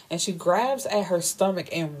out. And she grabs at her stomach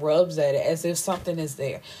and rubs at it as if something is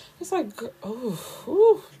there. It's like,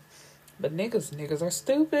 ooh. But niggas are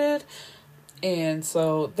stupid. And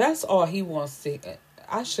so that's all he wants to...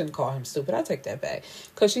 I shouldn't call him stupid. I take that back.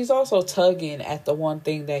 Because she's also tugging at the one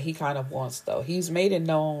thing that he kind of wants, though. He's made it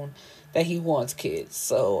known that he wants kids.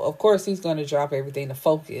 So, of course, he's going to drop everything to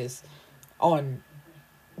focus on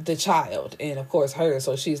the child. And, of course, her,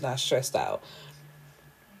 so she's not stressed out.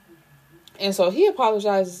 And so he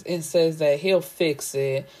apologizes and says that he'll fix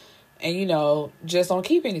it. And, just don't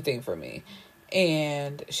keep anything from me.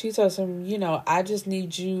 And she tells him, I just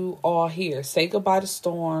need you all here. Say goodbye to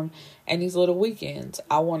Storm and these little weekends.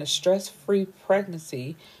 I want a stress-free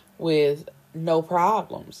pregnancy with no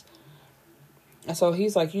problems. And so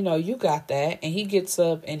he's like, you got that. And he gets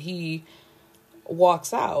up and he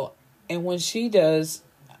walks out. And when she hears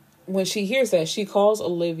that, she calls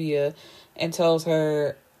Olivia and tells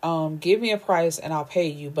her, give me a price and I'll pay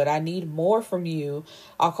you, but I need more from you.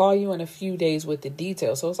 I'll call you in a few days with the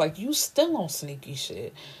details. So it's like, you still on sneaky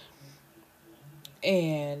shit.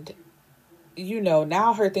 And,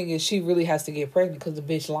 now her thing is she really has to get pregnant because the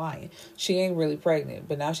bitch lying. She ain't really pregnant,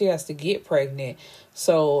 but now she has to get pregnant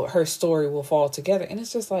so her story will fall together. And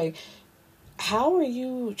it's just like, how are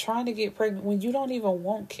you trying to get pregnant when you don't even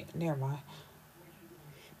want kids? Never mind.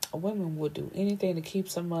 Women would do anything to keep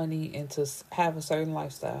some money and to have a certain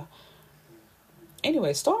lifestyle.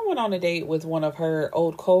 Anyway, Storm went on a date with one of her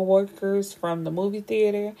old co-workers from the movie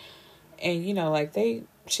theater. And,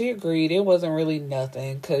 she agreed it wasn't really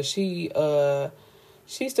nothing because she's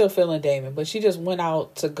still feeling Damon, but she just went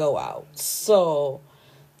out to go out. So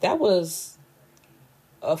that was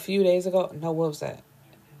a few days ago. No, what was that?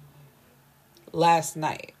 Last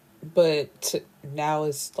night. But now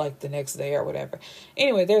it's like the next day or whatever.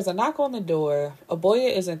 Anyway, there's a knock on the door.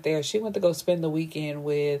 Aboya isn't there. She went to go spend the weekend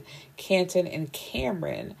with Canton and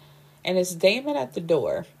Cameron. And it's Damon at the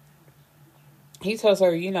door. He tells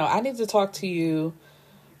her, I need to talk to you.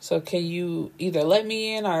 So can you either let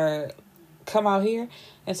me in or come out here?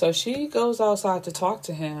 And so she goes outside to talk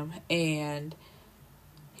to him. And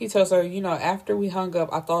he tells her, after we hung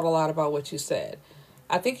up, I thought a lot about what you said.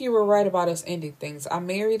 I think you were right about us ending things. I'm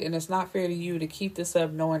married and it's not fair to you to keep this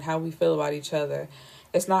up knowing how we feel about each other.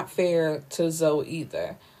 It's not fair to Zoe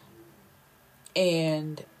either.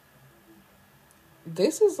 And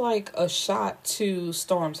this is like a shot to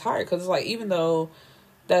Storm's heart. Because it's like, even though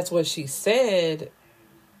that's what she said,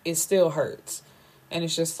 it still hurts. And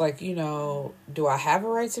it's just like, do I have a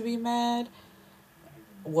right to be mad?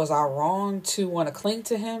 Was I wrong to want to cling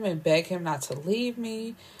to him and beg him not to leave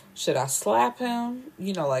me? Should I slap him?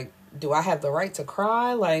 Do I have the right to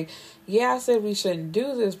cry? Yeah, I said we shouldn't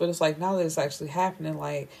do this, but it's like, now that it's actually happening,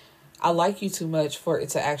 I like you too much for it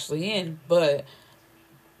to actually end. But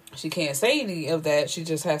she can't say any of that. She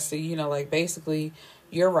just has to, basically,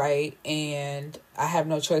 you're right, and I have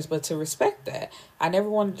no choice but to respect that. I never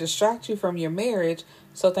want to distract you from your marriage,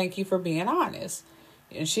 so thank you for being honest.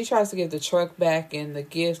 And she tries to give the truck back and the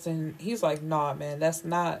gifts, and he's like, nah, man, that's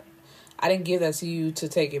not... I didn't give that to you to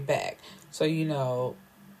take it back. So,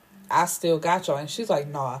 I still got y'all. And she's like,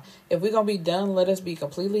 nah, if we're going to be done, let us be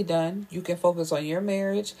completely done. You can focus on your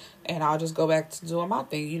marriage and I'll just go back to doing my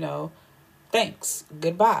thing, Thanks.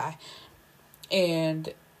 Goodbye.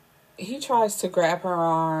 And he tries to grab her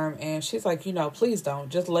arm and she's like, please don't.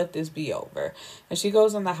 Just let this be over. And she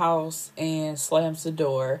goes in the house and slams the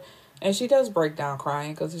door. And she does break down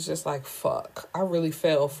crying because it's just like, fuck, I really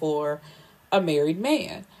fell for a married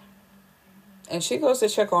man. And she goes to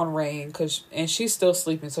check on Rain and she's still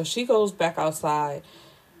sleeping. So she goes back outside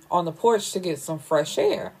on the porch to get some fresh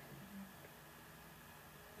air.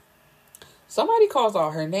 Somebody calls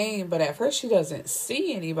out her name, but at first she doesn't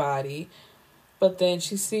see anybody. But then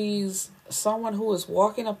she sees someone who is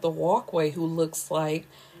walking up the walkway who looks like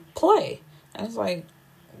Play. And it's like,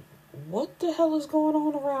 what the hell is going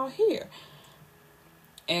on around here?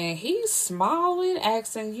 And he's smiling,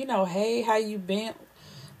 asking, hey, how you been?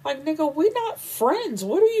 Like, nigga, we're not friends.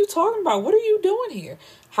 What are you talking about? What are you doing here?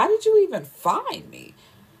 How did you even find me?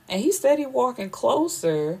 And he steady walking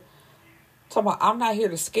closer. Talking about, I'm not here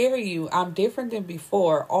to scare you. I'm different than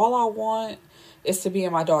before. All I want is to be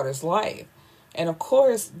in my daughter's life. And of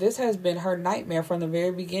course, this has been her nightmare from the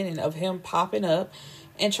very beginning of him popping up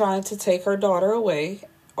and trying to take her daughter away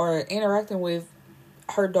or interacting with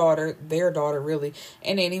her daughter, their daughter really,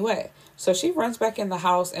 in any way. So she runs back in the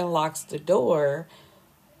house and locks the door.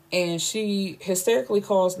 And she hysterically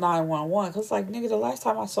calls 911. Because, nigga, the last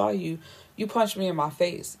time I saw you, you punched me in my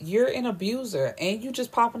face. You're an abuser. And you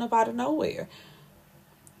just popping up out of nowhere.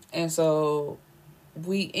 And so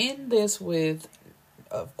we end this with,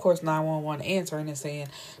 of course, 911 answering and saying,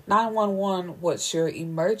 911, what's your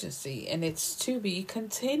emergency? And it's to be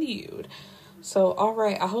continued. So, all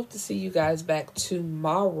right, I hope to see you guys back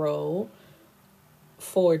tomorrow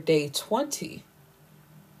for day 20.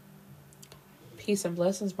 Peace and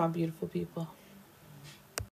blessings, my beautiful people.